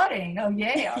applauding. Oh,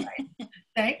 yay. All right.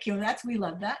 Thank you. We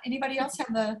love that. Anybody else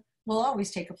we'll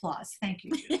always take applause. Thank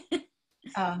you.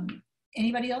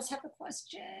 Anybody else have a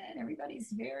question?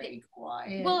 Everybody's very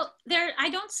quiet. Well, I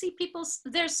don't see people.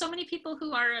 There's so many people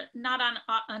who are not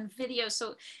on video.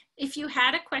 So if you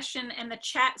had a question and the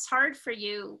chat's hard for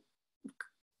you,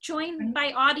 join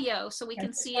by audio so we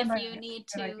can see if you need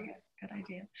to. Good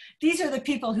idea. These are the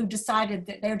people who decided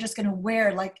that they're just going to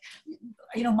wear, like,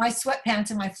 you know, my sweatpants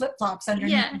and my flip-flops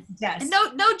underneath the desk.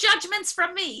 And no judgments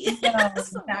from me. No,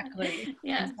 exactly.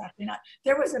 Yeah. Exactly not.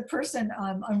 There was a person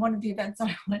on one of the events that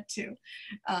I went to.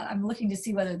 I'm looking to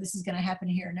see whether this is going to happen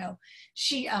here. No.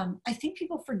 She, I think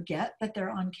people forget that they're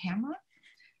on camera.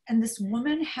 And this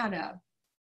woman had a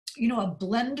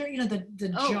blender, you know, the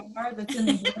jar that's in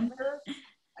the blender.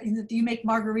 That you make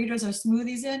margaritas or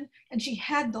smoothies in, and she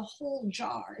had the whole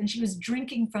jar and she was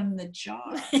drinking from the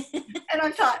jar. And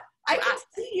I thought, I can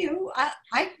see you.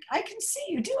 I can see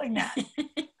you doing that.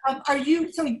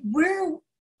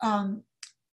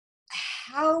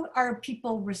 How are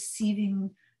people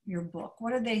receiving your book?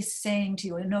 What are they saying to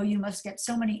you? I know you must get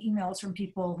so many emails from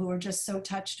people who are just so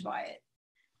touched by it.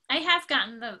 I have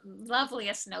gotten the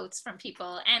loveliest notes from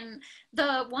people, and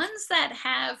the ones that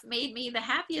have made me the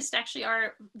happiest actually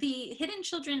are the hidden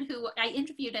children who I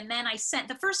interviewed, and then I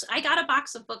got a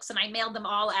box of books and I mailed them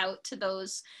all out to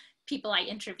those people I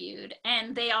interviewed,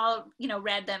 and they all, you know,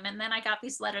 read them, and then I got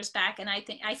these letters back, and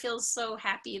I feel so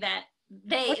happy that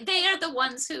they are the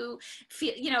ones who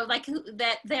feel, you know, like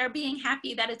that they're being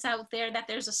happy that it's out there, that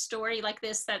there's a story like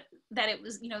this, that it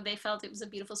was, you know, they felt it was a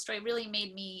beautiful story. It really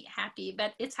made me happy.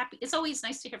 But it's always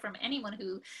nice to hear from anyone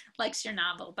who likes your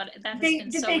novel, but that has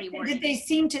been so rewarding.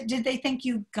 Did they think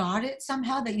you got it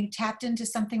somehow, that you tapped into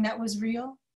something that was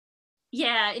real?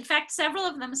 Yeah, in fact, several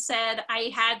of them said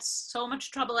I had so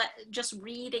much trouble just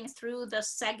reading through the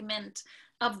segment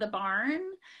of the barn.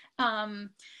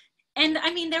 And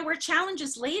I mean, there were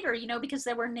challenges later, you know, because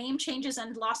there were name changes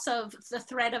and loss of the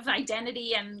thread of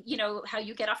identity, and, you know, how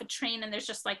you get off a train and there's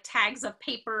just like tags of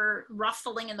paper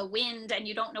ruffling in the wind and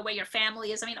you don't know where your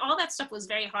family is. I mean, all that stuff was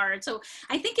very hard. So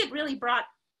I think it really brought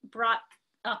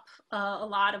up a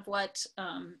lot of what,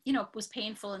 you know, was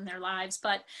painful in their lives.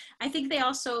 But I think they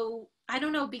also, I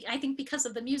don't know, I think because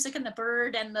of the music and the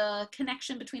bird and the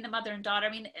connection between the mother and daughter,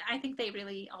 I mean, I think they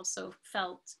really also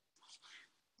felt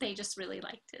they just really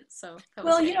liked it. So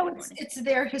well, you know, it's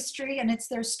their history and it's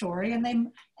their story,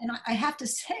 and I have to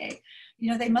say,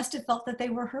 you know, they must have felt that they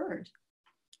were heard.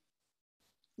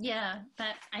 Yeah,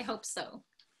 I hope so.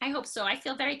 I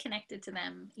feel very connected to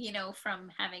them, you know,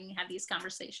 from having had these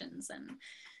conversations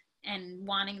and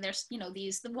wanting their, you know,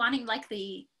 wanting like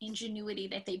the ingenuity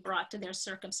that they brought to their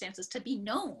circumstances to be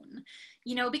known,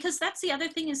 you know, because that's the other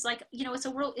thing is, like, you know,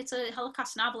 it's a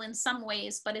Holocaust novel in some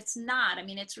ways, but it's not. I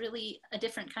mean, it's really a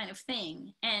different kind of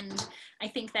thing. And I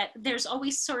think that there's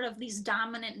always sort of these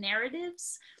dominant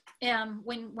narratives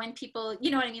when people,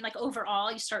 you know what I mean, like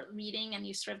overall you start reading and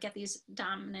you sort of get these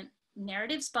dominant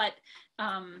narratives, but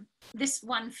this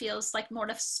one feels like more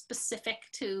of specific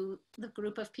to the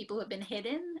group of people who have been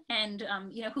hidden, and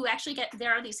you know, who actually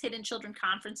there are these hidden children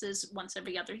conferences once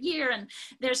every other year, and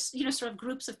there's, you know, sort of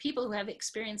groups of people who have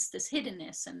experienced this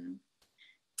hiddenness. And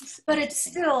but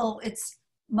it's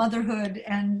motherhood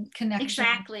and connection,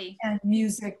 exactly, and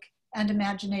music and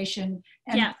imagination,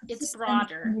 and yeah, it's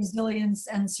broader, and resilience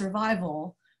and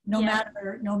survival, no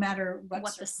matter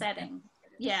what the setting.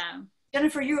 Yeah.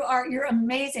 Jennifer, you're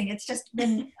amazing. It's just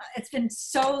been it's been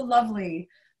so lovely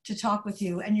to talk with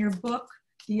you. And your book,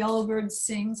 The Yellow Bird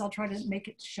Sings, I'll try to make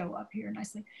it show up here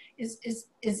nicely,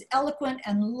 is eloquent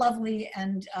and lovely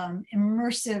and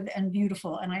immersive and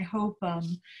beautiful. And I hope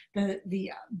the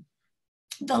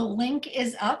link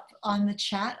is up on the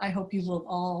chat. I hope you will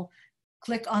all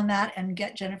click on that and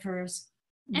get Jennifer's.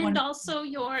 And also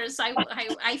yours.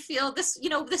 I feel this, you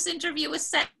know, this interview was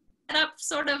set up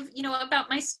sort of, you know, about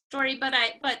my story, but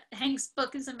Hank's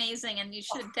book is amazing, and you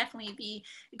should definitely be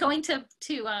going to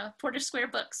Porter Square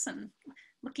Books and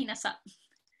looking us up.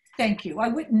 Thank you.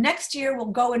 Next year we'll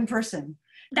go in person.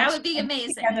 That would be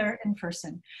amazing. Together in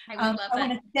person. I would love I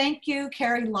want that. to thank you,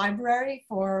 Cary Library,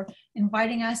 for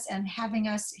inviting us and having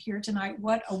us here tonight.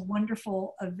 What a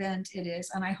wonderful event it is,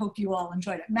 and I hope you all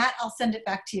enjoyed it. Matt, I'll send it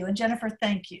back to you. And Jennifer,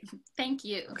 thank you. Thank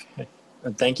you. Okay.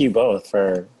 And thank you both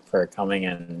for coming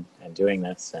and doing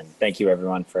this, and thank you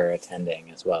everyone for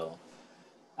attending as well.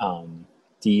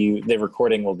 The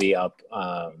recording will be up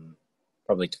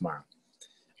probably tomorrow.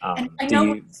 And I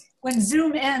know when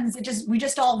Zoom ends, we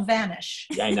just all vanish.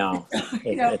 Yeah, I know.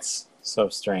 It's so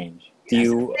strange. Yes,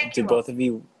 Do both of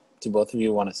you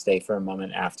want to stay for a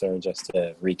moment after just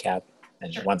to recap,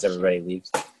 and Sure. once everybody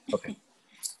leaves? Okay.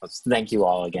 Thank you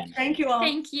all again. Thank you all.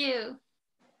 Thank you.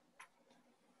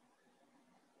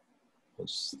 We'll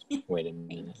just wait a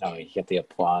minute. Oh, you get the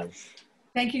applause.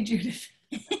 Thank you, Judith.